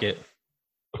Tyler Lockett.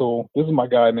 Cool. This is my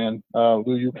guy, man.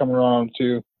 Lou, you're coming around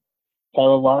too.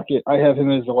 Tyler Lockett, I have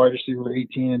him as the wide receiver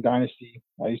 18 in Dynasty.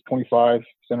 He's 25,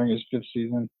 entering his 5th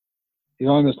season. He's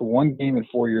only missed 1 game in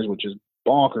 4 years, which is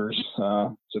bonkers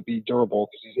to be durable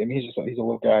because he's a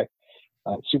little guy.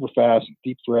 Super fast,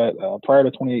 deep threat. Prior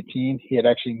to 2018, he had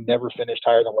actually never finished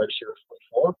higher than wide receiver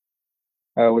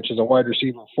 44, which is a wide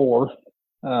receiver 4,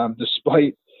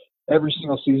 despite every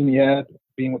single season he had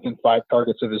being within 5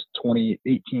 targets of his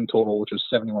 2018 total, which was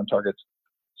 71 targets.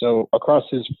 So across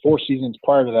his 4 seasons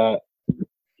prior to that,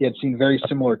 he had seen very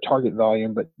similar target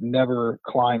volume, but never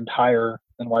climbed higher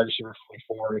than wide receiver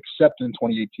 44, except in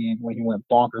 2018 when he went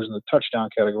bonkers in the touchdown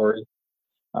category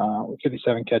with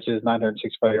 57 catches,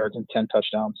 965 yards, and 10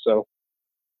 touchdowns. So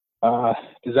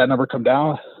Does that number come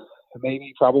down?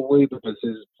 Maybe, probably. But does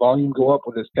his volume go up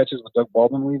with his catches with Doug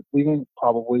Baldwin leaving?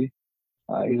 Probably.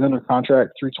 He's under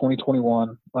contract through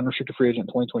 2021, unrestricted free agent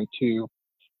 2022,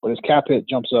 but his cap hit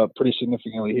jumps up pretty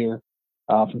significantly here,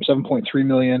 from $7.3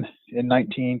 million in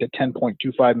 19 to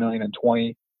 $10.25 million in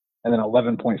 20, and then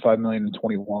 $11.5 million in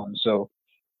 21. So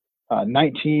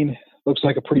 19 looks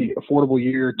like a pretty affordable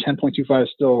year. 10.25 is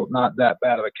still not that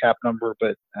bad of a cap number,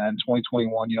 but in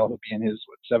 2021, he'll be in his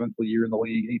seventh year in the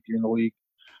league, eighth year in the league.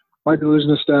 Might be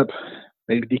losing a step.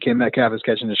 Maybe DK Metcalf is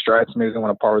catching his stride, so maybe they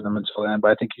want to par with him until then.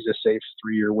 But I think he's a safe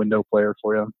 3-year window player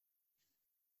for you.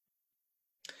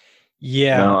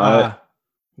 Yeah. No,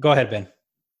 Go ahead, Ben.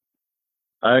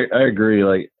 I agree.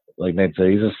 Like Nate said,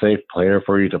 he's a safe player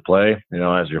for you to play,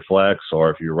 as your flex, or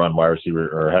if you run wide receiver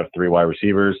or have 3 wide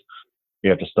receivers, you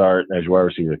have to start as your wide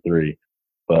receiver 3.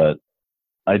 But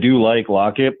I do like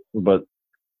Lockett, but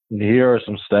here are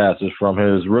some stats. It's from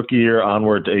his rookie year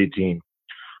onward to 18.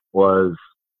 Was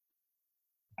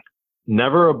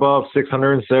never above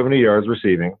 670 yards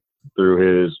receiving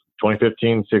through his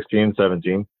 2015, 16,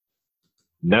 17.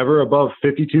 Never above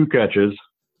 52 catches.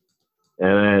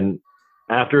 And then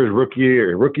after his rookie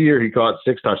year, he caught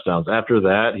 6 touchdowns. After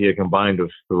that, he had combined of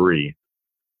 3.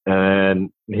 And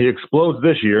he explodes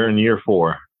this year in year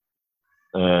 4.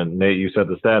 And Nate, you said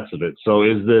the stats of it. So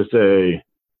is this a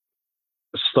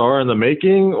star in the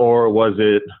making, or was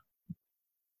it,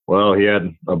 well, he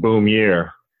had a boom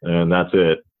year and that's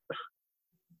it?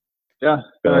 Yeah,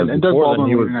 and Doug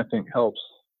Baldwin, I think, helps.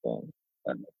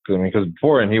 Because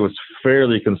before, and he was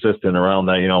fairly consistent around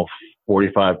that,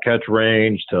 45 catch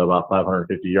range to about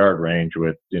 550 yard range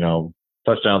with,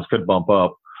 touchdowns could bump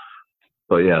up.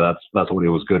 But yeah, that's what he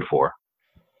was good for.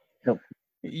 Yep.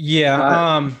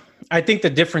 Yeah. I think the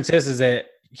difference is that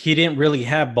he didn't really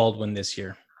have Baldwin this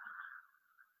year.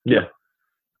 Yeah.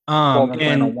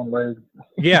 And on one leg.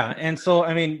 Yeah. And so,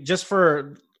 I mean, just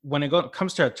for when it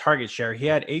comes to a target share, he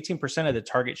had 18% of the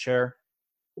target share.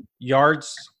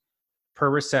 Yards per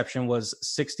reception was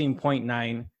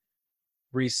 16.9.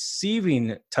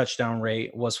 Receiving touchdown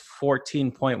rate was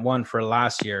 14.1 for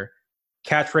last year.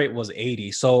 Catch rate was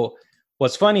 80. So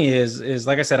what's funny is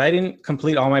like I said, I didn't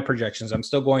complete all my projections. I'm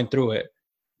still going through it.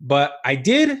 But I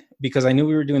did, because I knew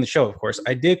we were doing the show, of course,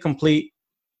 I did complete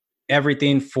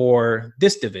everything for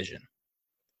this division.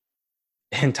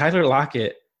 And Tyler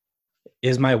Lockett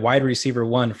is my wide receiver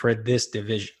 1 for this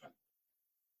division.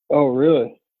 Oh,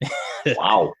 really?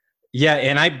 Wow. Yeah,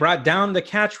 and I brought down the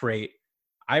catch rate.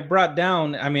 I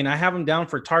have him down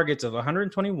for targets of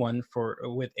 121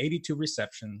 with 82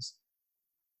 receptions,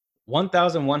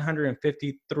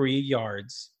 1,153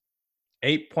 yards,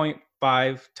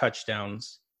 8.5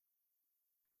 touchdowns,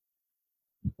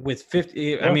 with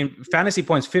 50. I mean, fantasy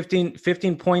points,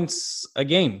 15 points a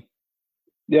game.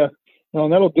 Yeah, no,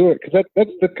 and that'll do it, because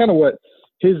that's kind of what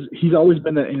he's always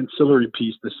been the ancillary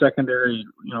piece, the secondary.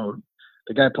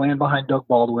 The guy playing behind Doug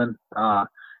Baldwin, playing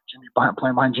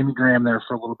behind Jimmy Graham there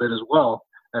for a little bit as well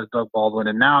as Doug Baldwin,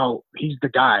 and now he's the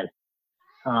guy.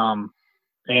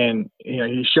 And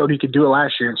he showed he could do it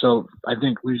last year, and so I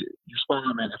think you're spot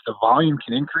on, man. If the volume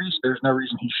can increase, there's no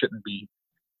reason he shouldn't be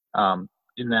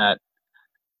in that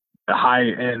high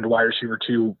end wide receiver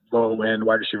 2, low end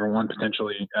wide receiver 1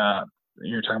 potentially.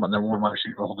 You're talking about number 1 wide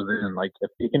receiver whole division. Like,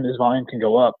 if his volume can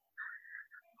go up,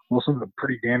 Wilson's a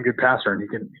pretty damn good passer, and he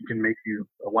can make you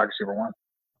a wide receiver 1.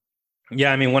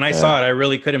 Yeah, I mean, when I saw it, I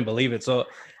really couldn't believe it. So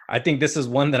I think this is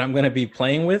one that I'm going to be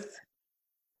playing with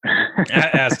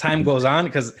as time goes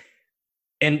on,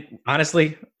 and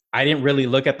honestly, I didn't really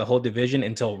look at the whole division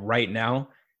until right now.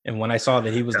 And when I saw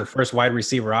that he was the first wide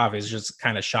receiver off, it's just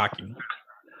kind of shocking.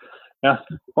 Yeah.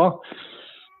 Well,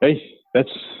 hey, that's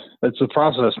the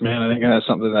process, man. I think that's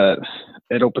something that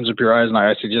it opens up your eyes, and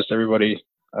I suggest everybody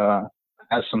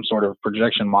has some sort of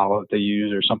projection model that they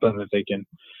use, or something that they can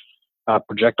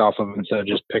project off of, instead of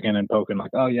just picking and poking.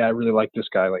 Like, oh yeah, I really like this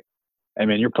guy. Like, I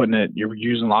mean, you're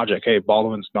using logic. Hey,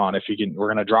 Baldwin's gone. We're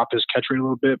going to drop his catch rate a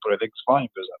little bit, but I think his volume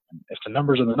goes up. And if the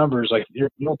numbers are the numbers, like,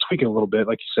 you'll tweak it a little bit,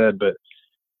 like you said, but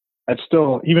that's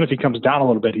still, even if he comes down a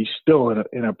little bit, he's still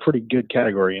in a pretty good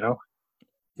category,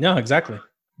 No, exactly.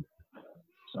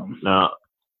 So. No,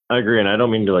 I agree, and I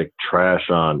don't mean to trash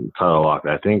on Tyler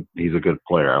Lockett. I think he's a good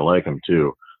player. I like him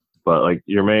too, but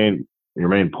your main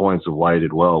points of why he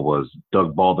did well was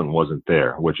Doug Baldwin wasn't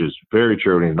there, which is very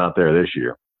true, and he's not there this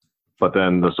year. But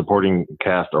then the supporting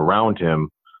cast around him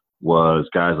was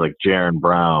guys like Jaron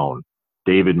Brown,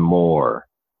 David Moore,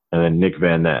 and then Nick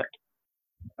Van Nett.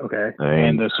 Okay,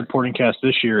 and the supporting cast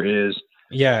this year is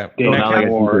David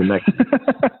Moore.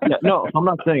 No, I'm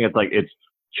not saying it's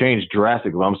changed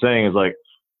drastically. What I'm saying is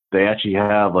they actually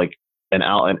have like an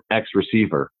X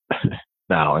receiver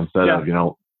now instead of,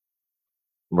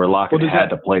 where Lockett had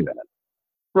to play that.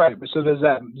 Right. So does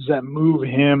that move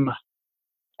him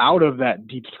out of that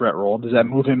deep threat role? Does that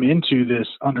move him into this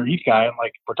underneath guy? And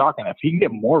like we're talking, if he can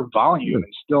get more volume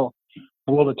and still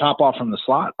blow the top off from the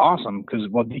slot, awesome. Because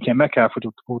DK Metcalf, which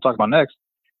we'll talk about next,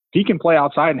 if he can play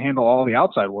outside and handle all the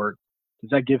outside work, does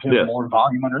that give him more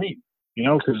volume underneath?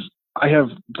 Because I have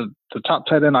the top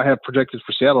tight end I have projected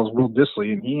for Seattle is Will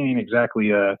Dissly, and he ain't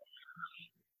exactly a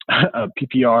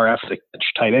PPR athletic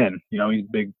tight end. He's a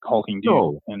big hulking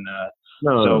dude.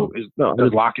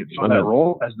 Does Lockett fill that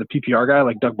role as the PPR guy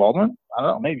like Doug Baldwin? I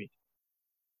don't know, maybe.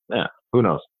 Yeah, who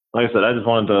knows? Like I said, I just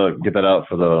wanted to get that out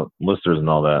for the listeners and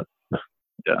all that.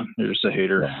 Yeah, you're just a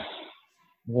hater.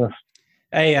 Yeah.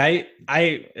 Hey,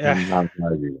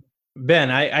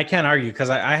 Ben, I can't argue because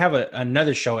I have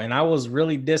another show, and I was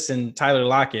really dissing Tyler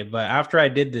Lockett, but after I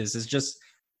did this, it's just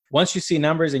once you see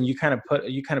numbers and you kind of put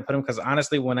them, because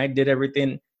honestly, when I did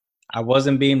everything, I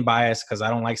wasn't being biased because I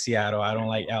don't like Seattle, I don't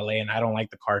like LA, and I don't like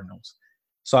the Cardinals.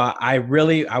 So I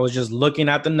was just looking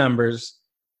at the numbers,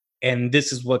 and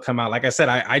this is what come out. Like I said,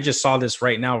 I just saw this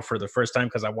right now for the first time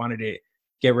because I wanted to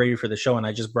get ready for the show, and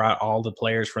I just brought all the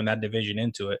players from that division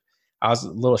into it. I was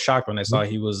a little shocked when I saw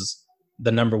he was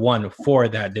the number one for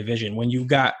that division when you've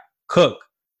got Cook,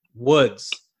 Woods,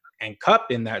 and Kupp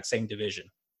in that same division.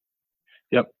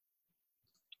 Yep.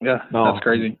 Yeah, that's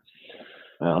crazy.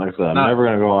 Like I said, I'm never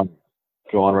going to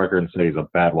go on record and say he's a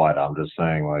bad wide. I'm just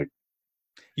saying, like,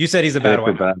 you said he's a bad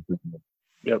wide.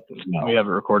 Yep. No. We have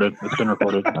it recorded. It's been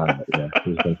recorded.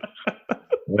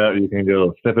 Yeah, you can do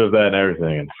a snippet of that and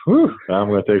everything, and I'm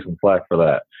going to take some flack for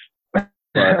that. But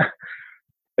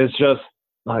it's just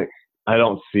like I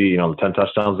don't see, the 10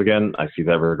 touchdowns again. I see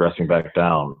that regressing back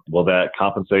down. Will that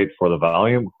compensate for the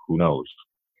volume? Who knows?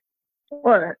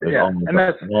 Well, yeah, and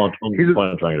that's he's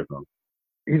I'm trying to from.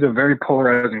 He's a very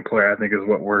polarizing player, I think, is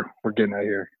what we're getting at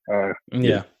here.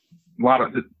 Yeah,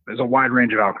 there's a wide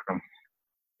range of outcomes.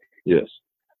 Yes.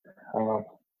 All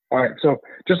right, so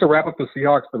just to wrap up the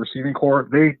Seahawks, the receiving core,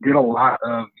 they did a lot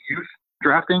of youth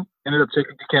drafting. Ended up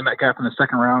taking DK Metcalf in the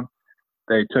second round.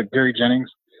 They took Gary Jennings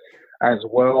as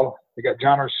well. They got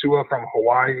John Ursua from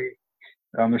Hawaii.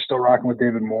 They're still rocking with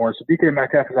David Moore. So DK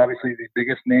Metcalf is obviously the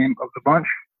biggest name of the bunch.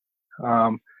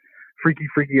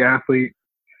 Freaky athlete.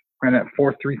 Ran at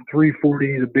 4.33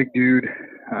 40. He's a big dude,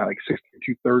 like 6'2",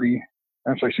 230.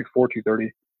 I'm sorry, 6'4",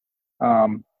 230.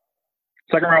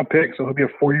 Second round pick, so he'll be a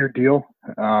 4-year deal.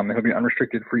 He'll be an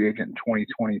unrestricted free agent in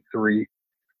 2023.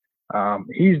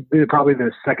 He's probably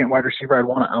the second wide receiver I'd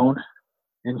want to own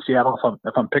in Seattle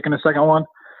if I'm picking a second one.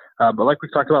 But like we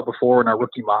talked about before in our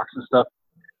rookie mocks and stuff,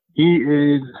 he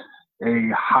is a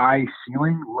high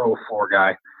ceiling, low floor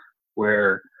guy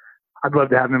where I'd love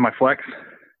to have him in my flex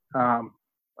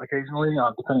occasionally,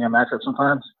 depending on matchup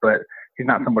sometimes. But he's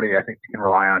not somebody I think you can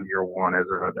rely on year one as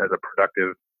a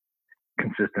productive,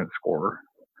 consistent scorer.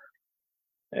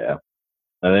 Yeah.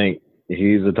 I think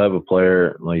he's the type of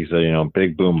player, like you said,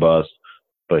 big boom bust,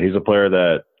 but he's a player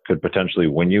that could potentially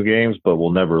win you games, but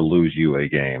will never lose you a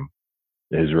game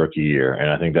his rookie year. And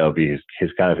I think that would be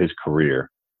his kind of his career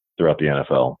throughout the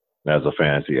NFL as a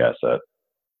fantasy asset.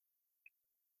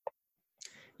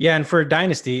 Yeah, and for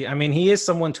Dynasty, I mean, he is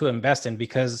someone to invest in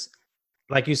because,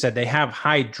 like you said, they have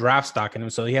high draft stock in him,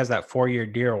 so he has that 4-year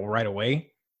deal right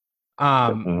away.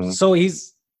 So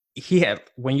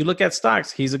when you look at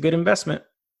stocks, he's a good investment.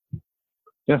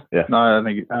 Yeah. No, I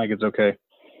think it's okay.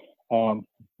 And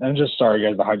just sorry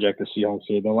guys to hijack the Seahawks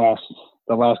here. The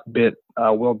last bit,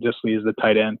 Will Dissly is the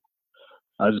tight end.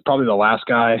 This is probably the last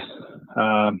guy.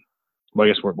 Well, I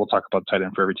guess we'll talk about tight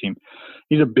end for every team.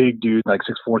 He's a big dude, like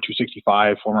 6'4",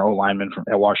 265, former O-lineman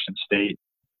at Washington State.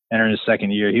 Entering his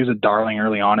second year. He was a darling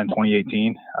early on in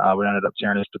 2018. We ended up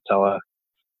tearing his patella.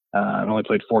 Only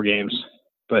played 4 games.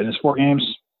 But in his 4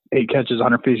 games, 8 catches,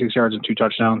 156 yards, and 2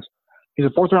 touchdowns. He's a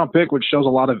 4th-round pick, which shows a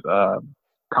lot of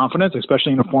confidence,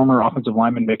 especially in a former offensive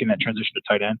lineman making that transition to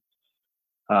tight end.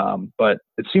 But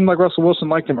it seemed like Russell Wilson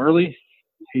liked him early.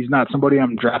 He's not somebody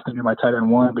I'm drafting in my tight end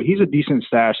 1, but he's a decent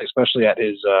stash, especially at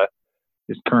his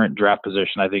current draft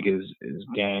position. I think is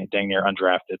dang near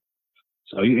undrafted.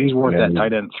 So he's worth that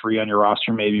tight end 3 on your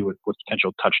roster, maybe with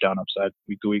potential touchdown upside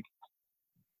week to week.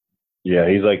 Yeah,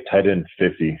 he's like tight end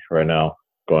 50 right now,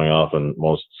 going off in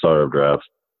most startup drafts.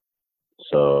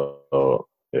 So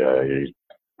yeah, he's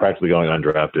practically going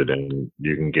undrafted, and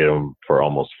you can get him for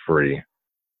almost free.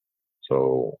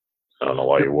 So I don't know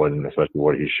why you wouldn't, especially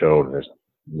what he showed in his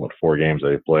 4 games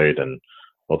that he played, and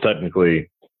technically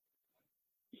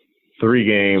 3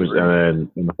 games, and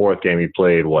then in the 4th game he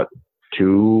played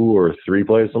 2 or 3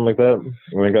 plays, something like that,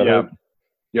 when he got hurt.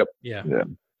 Yeah. Yeah.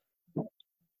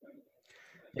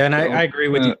 Yeah, and I agree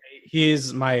with you. He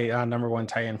is my number one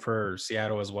tight end for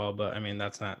Seattle as well, but I mean,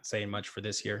 that's not saying much for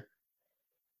this year.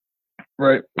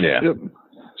 Right. Yeah. Yep.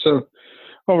 So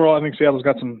overall, I think Seattle's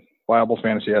got some viable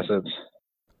fantasy assets.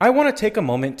 I want to take a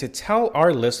moment to tell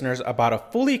our listeners about a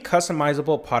fully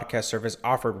customizable podcast service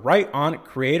offered right on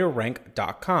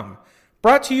CreatorRank.com.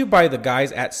 Brought to you by the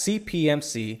guys at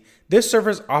CPMC, this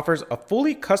service offers a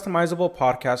fully customizable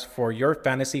podcast for your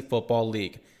fantasy football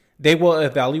league. They will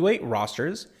evaluate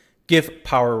rosters, give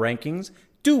power rankings,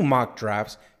 do mock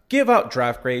drafts, give out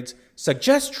draft grades,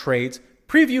 suggest trades,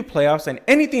 preview playoffs, and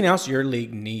anything else your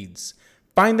league needs.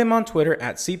 Find them on Twitter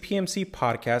at CPMC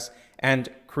Podcast and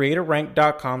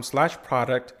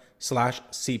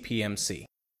creatorrank.com/product/CPMC.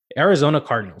 Arizona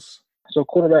Cardinals. So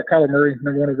quarterback Kyler Murray,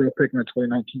 number 1 overall pick in the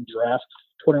 2019 draft,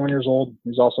 21 years old.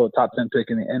 He's also a top 10 pick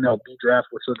in the MLB draft,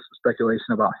 which looks some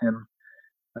speculation about him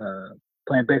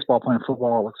playing baseball, playing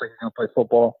football. It looks like he's going to play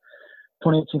football.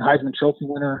 2018 Heisman Trophy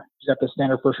winner. He's got the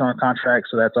standard first-round contract,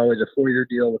 so that's always a 4-year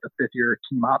deal with a 5th-year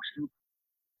team option.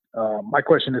 My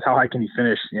question is, how high can he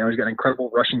finish? You know, he's got an incredible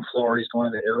rushing floor. He's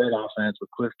going to the air raid offense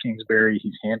with Cliff Kingsbury.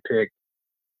 He's handpicked.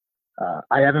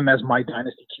 I have him as my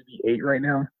dynasty QB8 right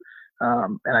now,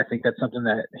 and I think that's something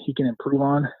that he can improve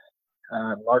on,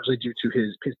 largely due to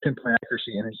his pinpoint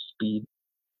accuracy and his speed.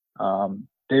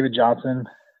 David Johnson,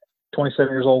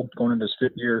 27 years old, going into his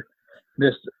 5th year,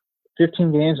 missed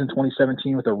 15 games in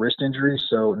 2017 with a wrist injury,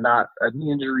 so not a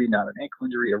knee injury, not an ankle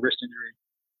injury, a wrist injury.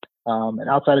 And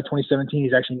outside of 2017,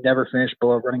 he's actually never finished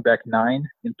below running back 9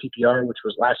 in PPR, which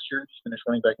was last year. He finished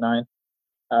running back 9.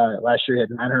 Last year, he had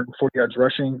 940 yards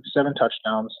rushing, 7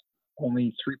 touchdowns,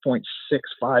 only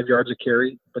 3.65 yards a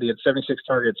carry, but he had 76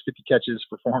 targets, 50 catches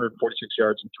for 446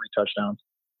 yards and 3 touchdowns.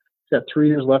 He's got 3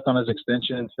 years left on his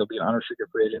extension. He'll be an unrestricted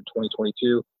free agent in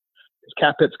 2022. His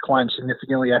cap hits climbed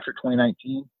significantly after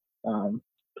 2019.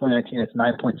 2019 it's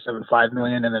 $9.75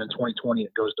 million, and then in 2020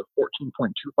 it goes to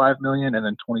 $14.25 million, and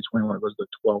then 2021 it goes to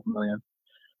 $12 million.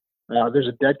 There's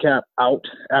a dead cap out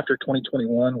after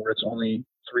 2021 where it's only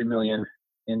 $3 million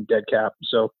in dead cap.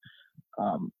 So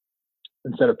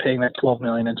instead of paying that $12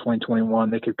 million in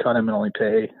 2021, they could cut him and only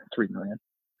pay $3 million.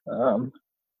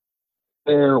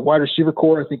 Their wide receiver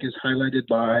core, I think, is highlighted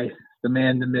by the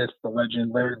man, the myth, the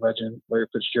legend, Larry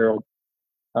Fitzgerald.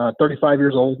 35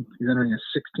 years old. He's entering his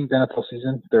 16th NFL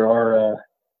season. There are,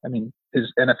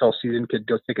 his NFL season could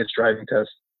go take his driving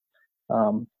test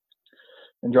and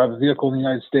drive a vehicle in the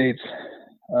United States.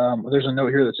 There's a note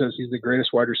here that says he's the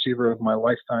greatest wide receiver of my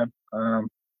lifetime. I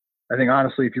think,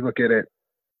 honestly, if you look at it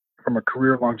from a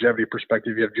career longevity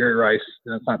perspective, you have Jerry Rice,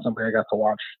 and it's not something I got to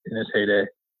watch in his heyday.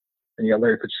 And you got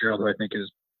Larry Fitzgerald, who I think is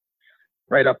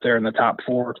right up there in the top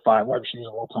 4 or 5 wide receivers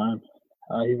of all time.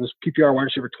 He was PPR wide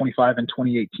receiver 25 in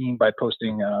 2018 by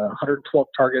posting 112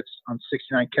 targets on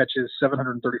 69 catches,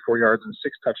 734 yards, and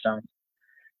 6 touchdowns.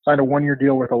 Signed a 1-year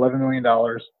deal worth $11 million.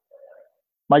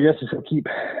 My guess is he'll keep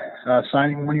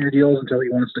signing 1-year deals until he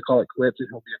wants to call it quits, and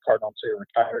he'll be a Cardinal until he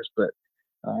retires. But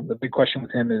the big question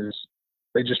with him is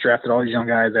they just drafted all these young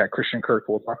guys at Christian Kirk,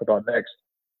 who we'll talk about next.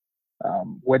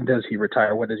 When does he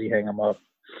retire? When does he hang them up?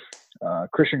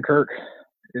 Christian Kirk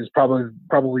is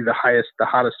probably the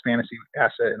hottest fantasy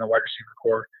asset in the wide receiver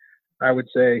core. I would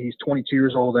say he's 22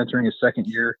 years old, entering his 2nd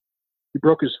year. He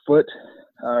broke his foot,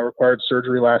 required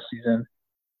surgery last season.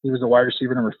 He was the wide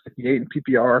receiver number 58 in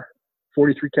PPR,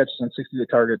 43 catches on 68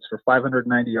 targets for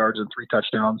 590 yards and 3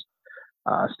 touchdowns.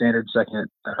 Standard 2nd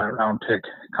round pick,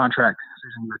 contract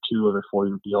season year 2 of a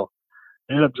 4-year deal.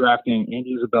 Ended up drafting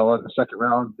Andy Isabella in the 2nd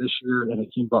round this year and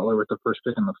Hakeem Butler with the 1st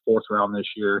pick in the 4th round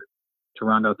this year to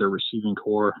round out their receiving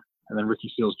core. And then Ricky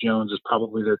Seals-Jones is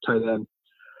probably their tight end.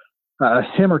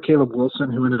 Him or Caleb Wilson,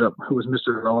 who was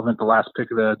Mr. Irrelevant, the last pick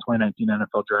of the 2019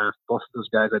 NFL draft. Both of those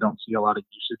guys I don't see a lot of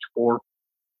usage for.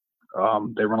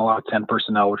 They run a lot of 10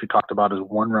 personnel, which we talked about as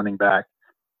 1 running back,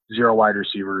 0 wide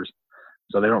receivers.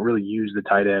 So they don't really use the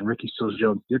tight end. Ricky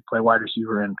Seals-Jones did play wide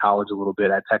receiver in college a little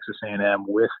bit at Texas A&M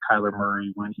with Kyler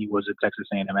Murray when he was a Texas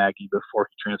A&M Aggie before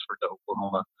he transferred to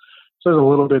Oklahoma. So there's a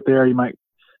little bit there. You might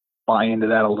buy into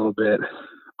that a little bit,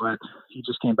 but he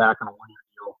just came back on a 1-year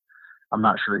deal. I'm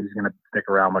not sure he's going to stick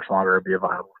around much longer or be a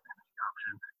viable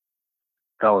option.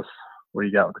 Fellas, what do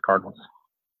you got with the Cardinals?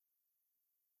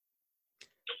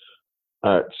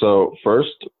 All right, so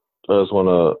first, I just want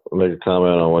to make a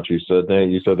comment on what you said,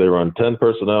 Nate. You said they run 10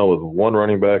 personnel with 1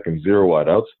 running back and 0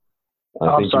 wideouts.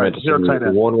 I'm sorry, 0 tight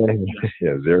ends. 1 running back.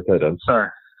 Yeah, 0 tight ends. Sorry,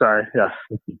 yeah.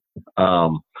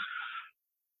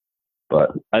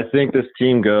 But I think this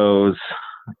team goes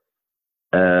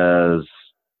as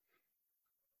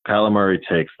Kyler Murray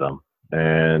takes them.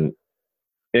 And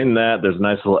in that, there's a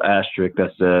nice little asterisk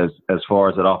that says, as far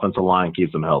as that offensive line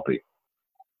keeps them healthy.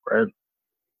 Right.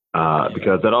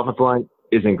 Because that offensive line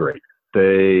isn't great.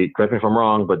 They, correct me if I'm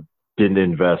wrong, but didn't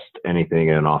invest anything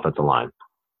in an offensive line.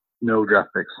 No draft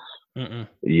picks. Mm-mm.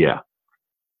 Yeah.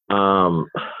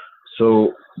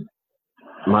 So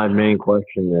my main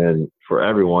question then for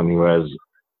everyone who has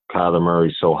Kyler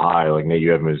Murray so high, like Nate,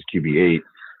 you have him as QB8,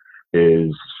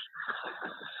 is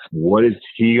what is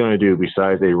he going to do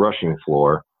besides a rushing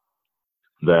floor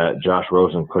that Josh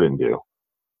Rosen couldn't do?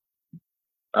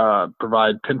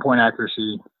 Provide pinpoint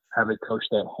accuracy, have a coach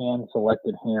that hand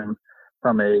selected him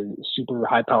from a super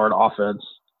high powered offense.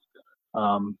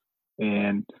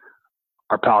 And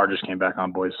our power just came back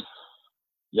on, boys.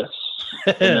 Yes.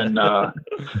 And then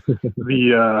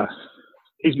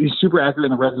he's super accurate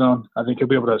in the red zone. I think he'll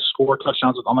be able to score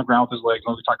touchdowns on the ground with his legs.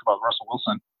 When we talked about Russell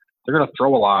Wilson, they're going to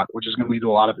throw a lot, which is going to lead to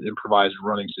a lot of improvised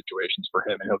running situations for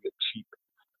him, and he'll get cheap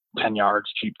 10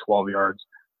 yards, cheap 12 yards.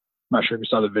 I'm not sure if you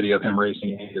saw the video of him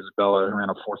racing Andy Isabella and ran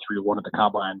a 4.31 at the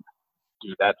combine.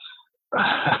 Dude, that's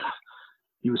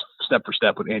he was step for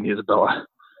step with Andy Isabella.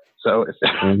 So if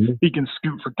he can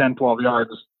scoot for 10, 12 yards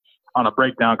on a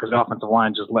breakdown because the offensive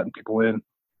line just letting people in,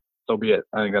 so be it.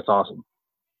 I think that's awesome.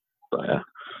 But, yeah.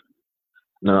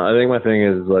 No, I think my thing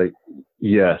is, like,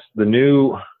 yes, the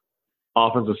new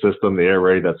offensive system, the air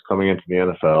raid that's coming into the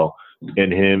NFL,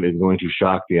 and him is going to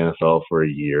shock the NFL for a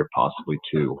year, possibly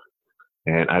two.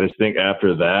 And I just think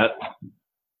after that,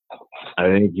 I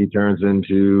think he turns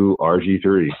into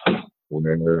RG3,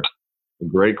 where a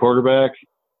great quarterback,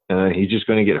 and he's just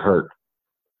going to get hurt.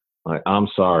 Like, I'm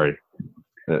sorry.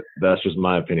 That's just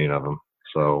my opinion of him.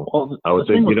 So I would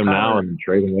say get him now and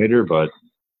trade him later, but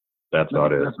that's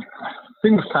about it. The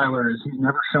thing with Kyler is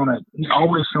he's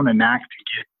always shown a knack to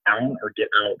get down or get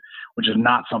out, which is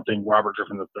not something Robert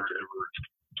Griffin III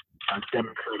ever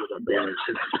demonstrated at Baylor.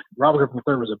 Robert Griffin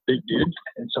III was a big dude,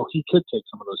 and so he could take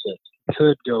some of those hits. He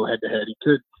could go head to head. He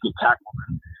could get tackled.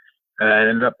 And it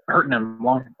ended up hurting him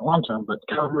long term, but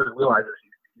Kyler realizes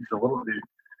he's a little dude.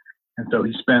 And so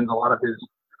he spends a lot of his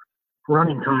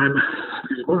running time.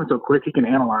 He's moving so quick, he can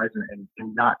analyze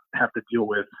and not have to deal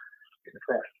with getting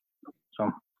crushed.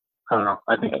 So, I don't know.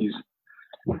 I think he's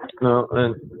 – No,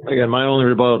 and again, my only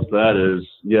rebuttal to that is,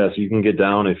 yes, you can get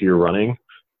down if you're running,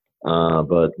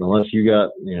 but unless you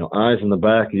got, eyes in the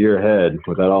back of your head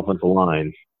with that offensive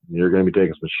line, you're going to be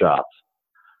taking some shots.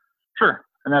 Sure,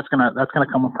 and that's gonna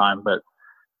come with time, but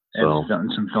it's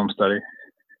some film study.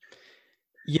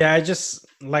 Yeah,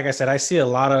 like I said, I see a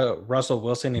lot of Russell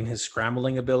Wilson in his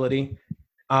scrambling ability.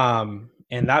 And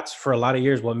that's for a lot of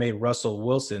years what made Russell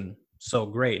Wilson so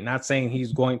great. Not saying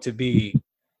he's going to be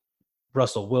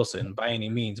Russell Wilson by any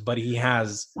means, but he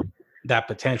has that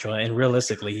potential, and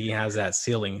realistically he has that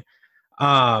ceiling.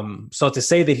 So to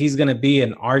say that he's going to be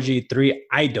an RG3,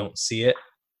 I don't see it.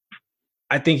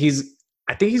 I think he's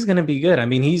going to be good. I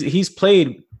mean, he's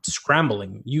played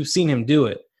scrambling. You've seen him do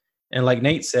it. And like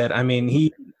Nate said, I mean,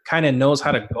 he kind of knows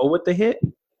how to go with the hit.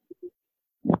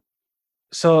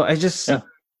 So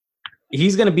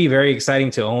he's going to be very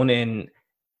exciting to own, and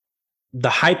the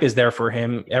hype is there for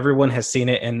him. Everyone has seen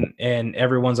it, and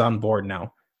everyone's on board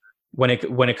now when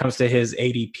it comes to his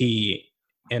ADP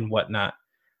and whatnot.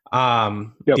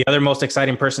 The other most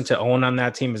exciting person to own on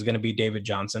that team is going to be David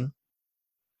Johnson.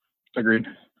 Agreed.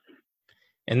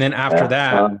 And then after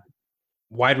that,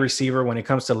 wide receiver, when it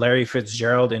comes to Larry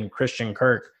Fitzgerald and Christian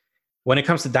Kirk, when it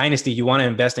comes to dynasty, you want to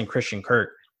invest in Christian Kirk.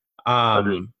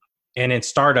 And in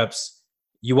startups,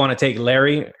 you want to take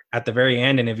Larry at the very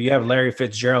end. And if you have Larry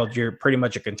Fitzgerald, you're pretty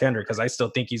much a contender, because I still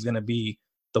think he's going to be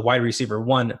the wide receiver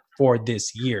one for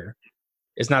this year.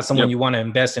 It's not someone you want to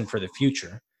invest in for the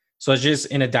future. So it's just,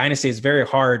 in a dynasty, it's very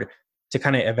hard to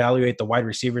kind of evaluate the wide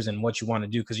receivers and what you want to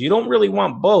do, because you don't really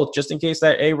want both, just in case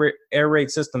that air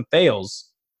raid system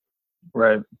fails.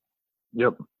 Right.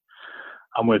 Yep.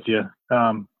 I'm with you.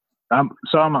 I'm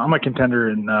a contender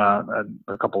in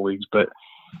a couple leagues, but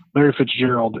Larry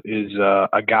Fitzgerald is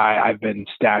a guy I've been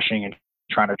stashing and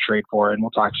trying to trade for, and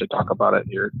we'll actually talk about it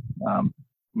here,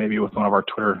 maybe with one of our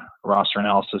Twitter roster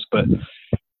analysis. But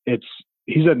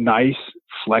he's a nice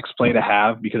flex play to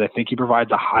have, because I think he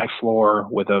provides a high floor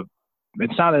with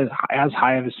it's not as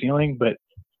high of a ceiling, but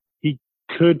he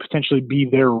could potentially be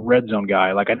their red zone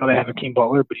guy. Like, I know they have Hakeem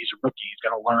Butler, but he's a rookie. He's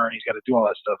got to learn. He's got to do all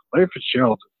that stuff. Larry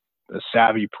Fitzgerald's a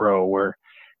savvy pro, where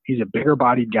he's a bigger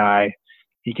bodied guy.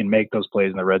 He can make those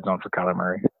plays in the red zone for Kyler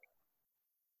Murray.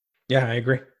 Yeah, I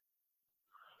agree.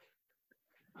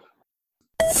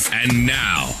 And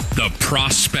now, the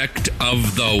prospect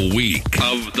of the week.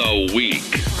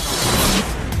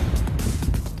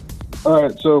 All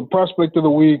right, so prospect of the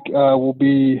week will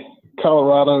be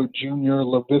Colorado junior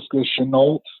Laviska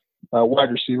Shenault,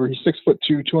 wide receiver. He's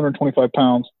 6'2", 225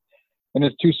 pounds. In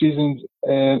his 2 seasons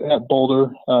at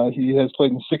Boulder, he has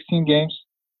played in 16 games.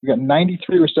 He got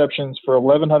 93 receptions for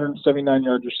 1,179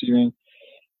 yards receiving,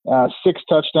 6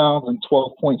 touchdowns, and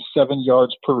 12.7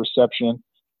 yards per reception.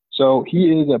 So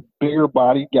he is a bigger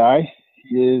body guy.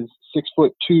 He is 6'2",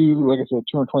 like I said,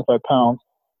 225 pounds.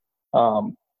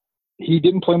 He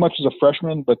didn't play much as a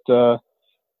freshman, but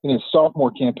in his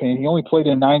sophomore campaign, he only played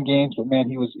in 9 games, but man,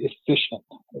 he was efficient.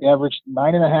 He averaged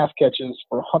 9.5 catches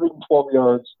for 112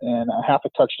 yards and a half a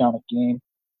touchdown a game.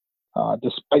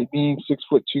 Despite being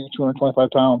 6'2", 225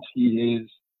 pounds, he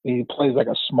plays like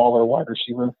a smaller wide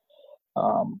receiver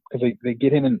because they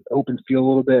get him in open field a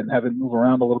little bit and have him move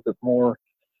around a little bit more.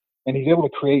 And he's able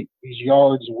to create these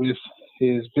yards with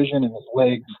his vision and his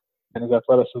legs and his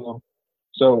athleticism.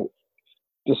 So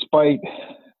despite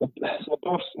the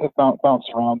Buffs have bounced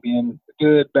around being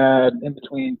good, bad, in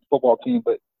between football team,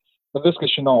 but Laviska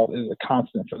Shenault is a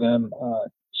constant for them,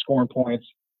 scoring points,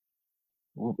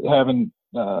 having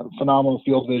phenomenal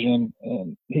field vision,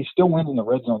 and he still wins in the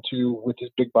red zone too with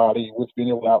his big body, with being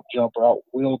able to out jump or out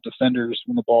wheel defenders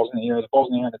when the ball's in the air. The ball's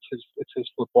in the air, and it's his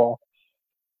football.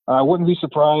 I wouldn't be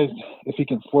surprised if he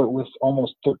can flirt with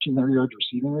almost 1,300 yards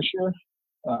receiving this year,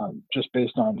 just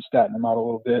based on statting him out a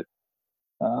little bit.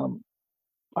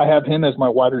 I have him as my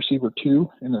wide receiver 2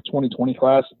 in the 2020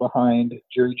 class behind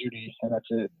Jerry Jeudy, and that's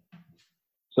it.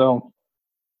 So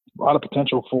a lot of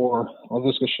potential for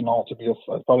Laviska Shenault to be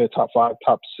probably a top 5,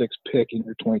 top 6 pick in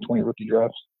your 2020 rookie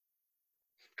drafts.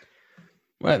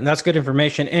 Well, that's good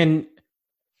information. And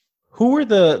who were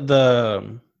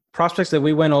the prospects that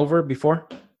we went over before?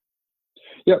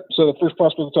 Yep. So the first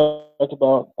prospect we talked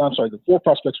about, the 4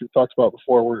 prospects we talked about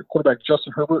before were quarterback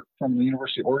Justin Herbert from the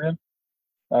University of Oregon.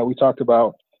 We talked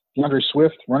about DeAndre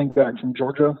Swift, running back from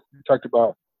Georgia. We talked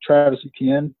about Travis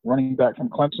Etienne, running back from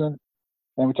Clemson.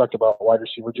 And we talked about wide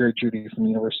receiver Jerry Jeudy from the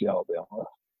University of Alabama.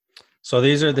 So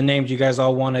these are the names you guys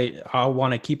all want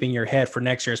to keep in your head for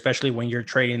next year, especially when you're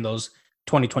trading those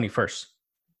 2020 firsts.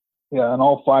 Yeah, and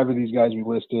all 5 of these guys we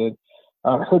listed.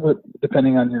 Herbert,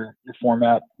 depending on your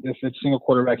format, if it's single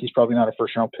quarterback, he's probably not a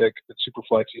first-round pick. If it's super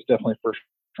flex, he's definitely a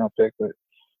first-round pick. But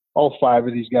all 5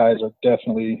 of these guys are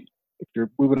definitely, if you're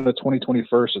moving to 2020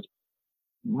 first, it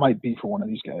might be for one of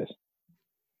these guys.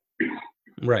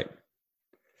 Right.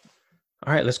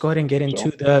 All right, let's go ahead and get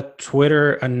into the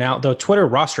Twitter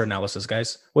roster analysis,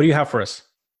 guys. What do you have for us?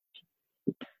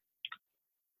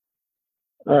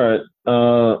 All right.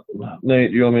 Nate,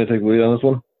 you want me to take the lead on this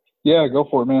one? Yeah, go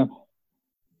for it, man.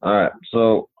 All right.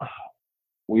 So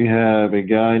we have a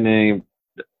guy named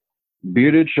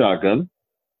Bearded Shotgun,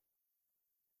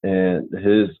 and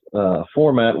his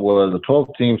format was a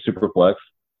 12-team Superflex.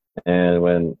 And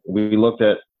when we looked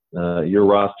at your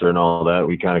roster and all that,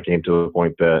 we kind of came to a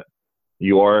point that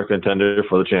you are a contender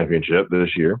for the championship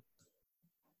this year.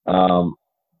 When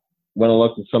I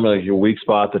looked at some of your weak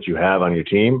spots that you have on your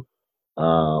team,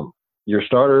 your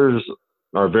starters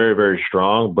are very, very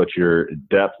strong, but your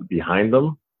depth behind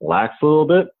them lacks a little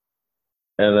bit.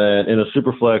 And then in a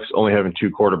super flex, only having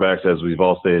 2 quarterbacks, as we've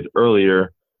all stated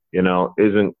earlier,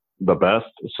 isn't the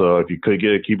best. So if you could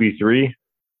get a QB3, it'd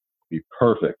be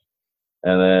perfect.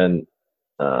 And then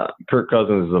Kirk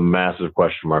Cousins is a massive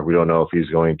question mark. We don't know if he's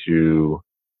going to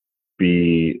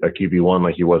be a QB1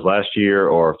 like he was last year,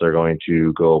 or if they're going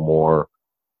to go more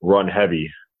run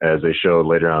heavy as they showed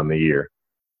later on in the year.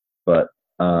 But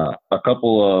a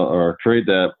couple or a trade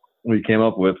that we came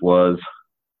up with was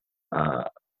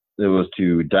it was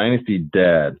to Dynasty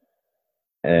Dad,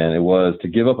 and it was to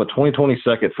give up a 2020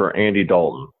 second for Andy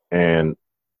Dalton. And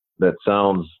that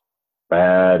sounds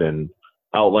bad and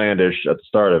outlandish at the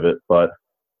start of it, but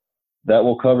that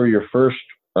will cover your first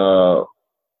your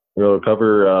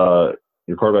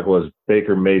quarterback was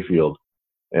Baker Mayfield,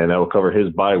 and that will cover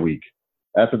his bye week.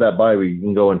 After that bye week, you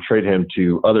can go and trade him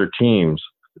to other teams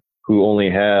who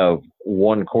only have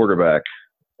 1 quarterback,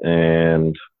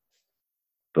 and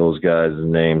those guys'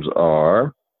 names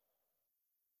are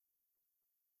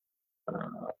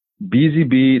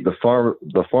BZB,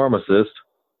 the pharmacist,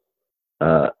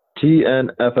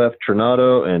 TNFF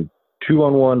Trinado, and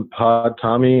 2-on-1 Pod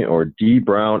Tommy, or D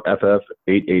Brown FF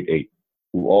 888,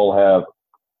 who all have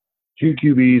 2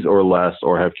 QBs or less,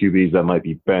 or have QBs that might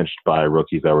be benched by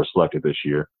rookies that were selected this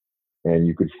year. And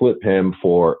you could flip him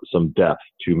for some depth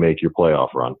to make your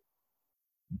playoff run.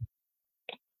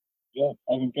 Yeah,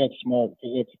 I think that's smart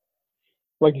because it's,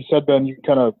 like you said, Ben, you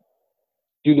kind of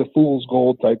do the fool's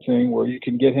gold type thing where you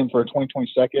can get him for a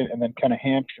 2020 second and then kind of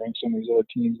hamstring some of these other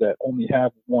teams that only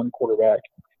have 1 quarterback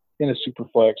in a super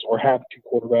flex or have 2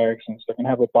 quarterbacks and stuff and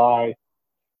have a bye,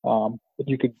 but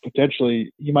you could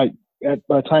potentially, by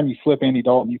the time you flip Andy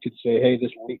Dalton, you could say, hey,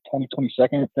 this late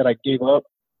 2022 that I gave up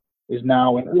is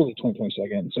now in early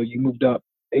 2022. So you moved up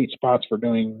 8 spots for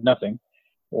doing nothing.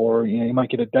 Or, you might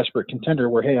get a desperate contender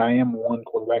where, hey, I am 1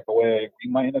 quarterback away.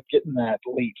 You might end up getting that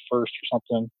late first or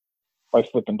something by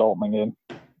flipping Dalton again.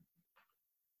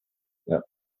 Yeah.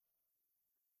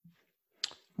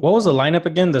 What was the lineup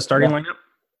again? The starting lineup?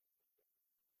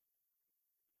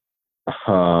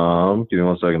 Give me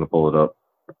 1 second to pull it up.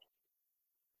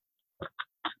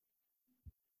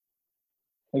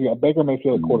 You got Baker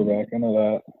Mayfield quarterback. I know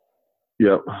that.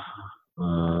 Yep.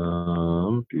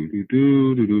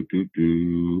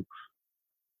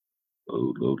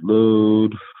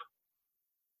 Load.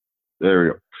 There we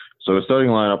go. So the starting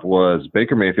lineup was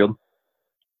Baker Mayfield,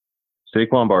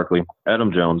 Saquon Barkley,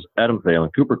 Adam Jones, Adam Thielen,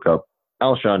 Cooper Kupp,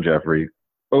 Alshon Jeffrey,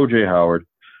 O.J. Howard,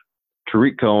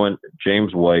 Tariq Cohen,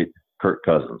 James White, Kirk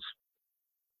Cousins.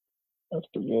 That's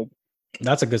pretty good.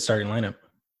 That's a good starting lineup.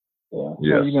 Yeah.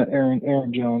 Yes. So you got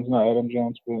Aaron Jones, not Adam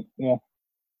Jones, but yeah.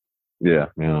 Yeah,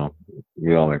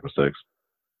 we all make mistakes.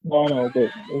 No, I know,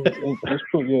 but it's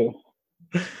pretty good.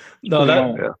 No,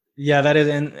 Pretty that is,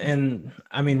 and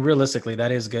I mean, realistically,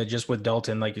 that is good. Just with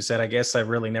Dalton, like you said, I guess I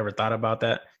really never thought about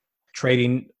that,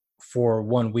 trading for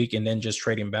 1 week and then just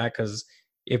trading back. Because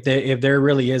if there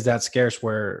really is that scarce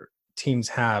where teams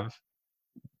have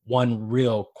 1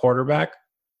 real quarterback,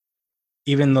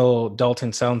 even though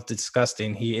Dalton sounds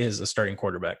disgusting, he is a starting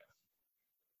quarterback.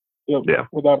 Yep, Yeah.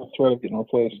 Without a threat of getting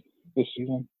replaced this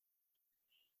season.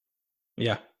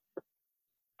 Yeah.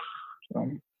 So,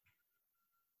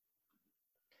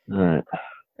 All right.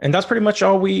 And that's pretty much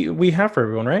all we have for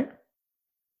everyone, right?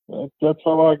 that's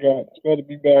all I got. It's glad to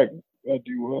be back. I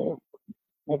do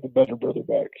have the better brother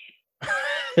back.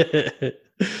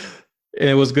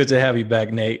 It was good to have you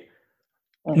back, Nate.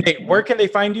 Nate, where can they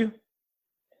find you?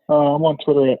 I'm on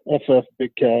Twitter at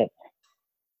FFBigCat.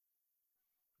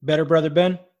 Better Brother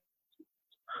Ben?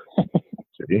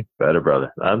 See, better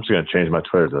brother. I'm just gonna change my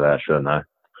Twitter to that, shouldn't I?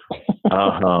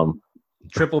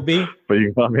 Triple B? But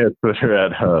you can find me at Twitter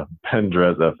at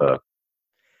PendrezFF.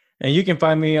 And you can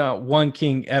find me One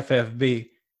King FFB.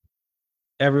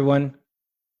 Everyone,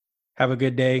 have a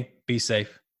good day. Be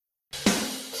safe.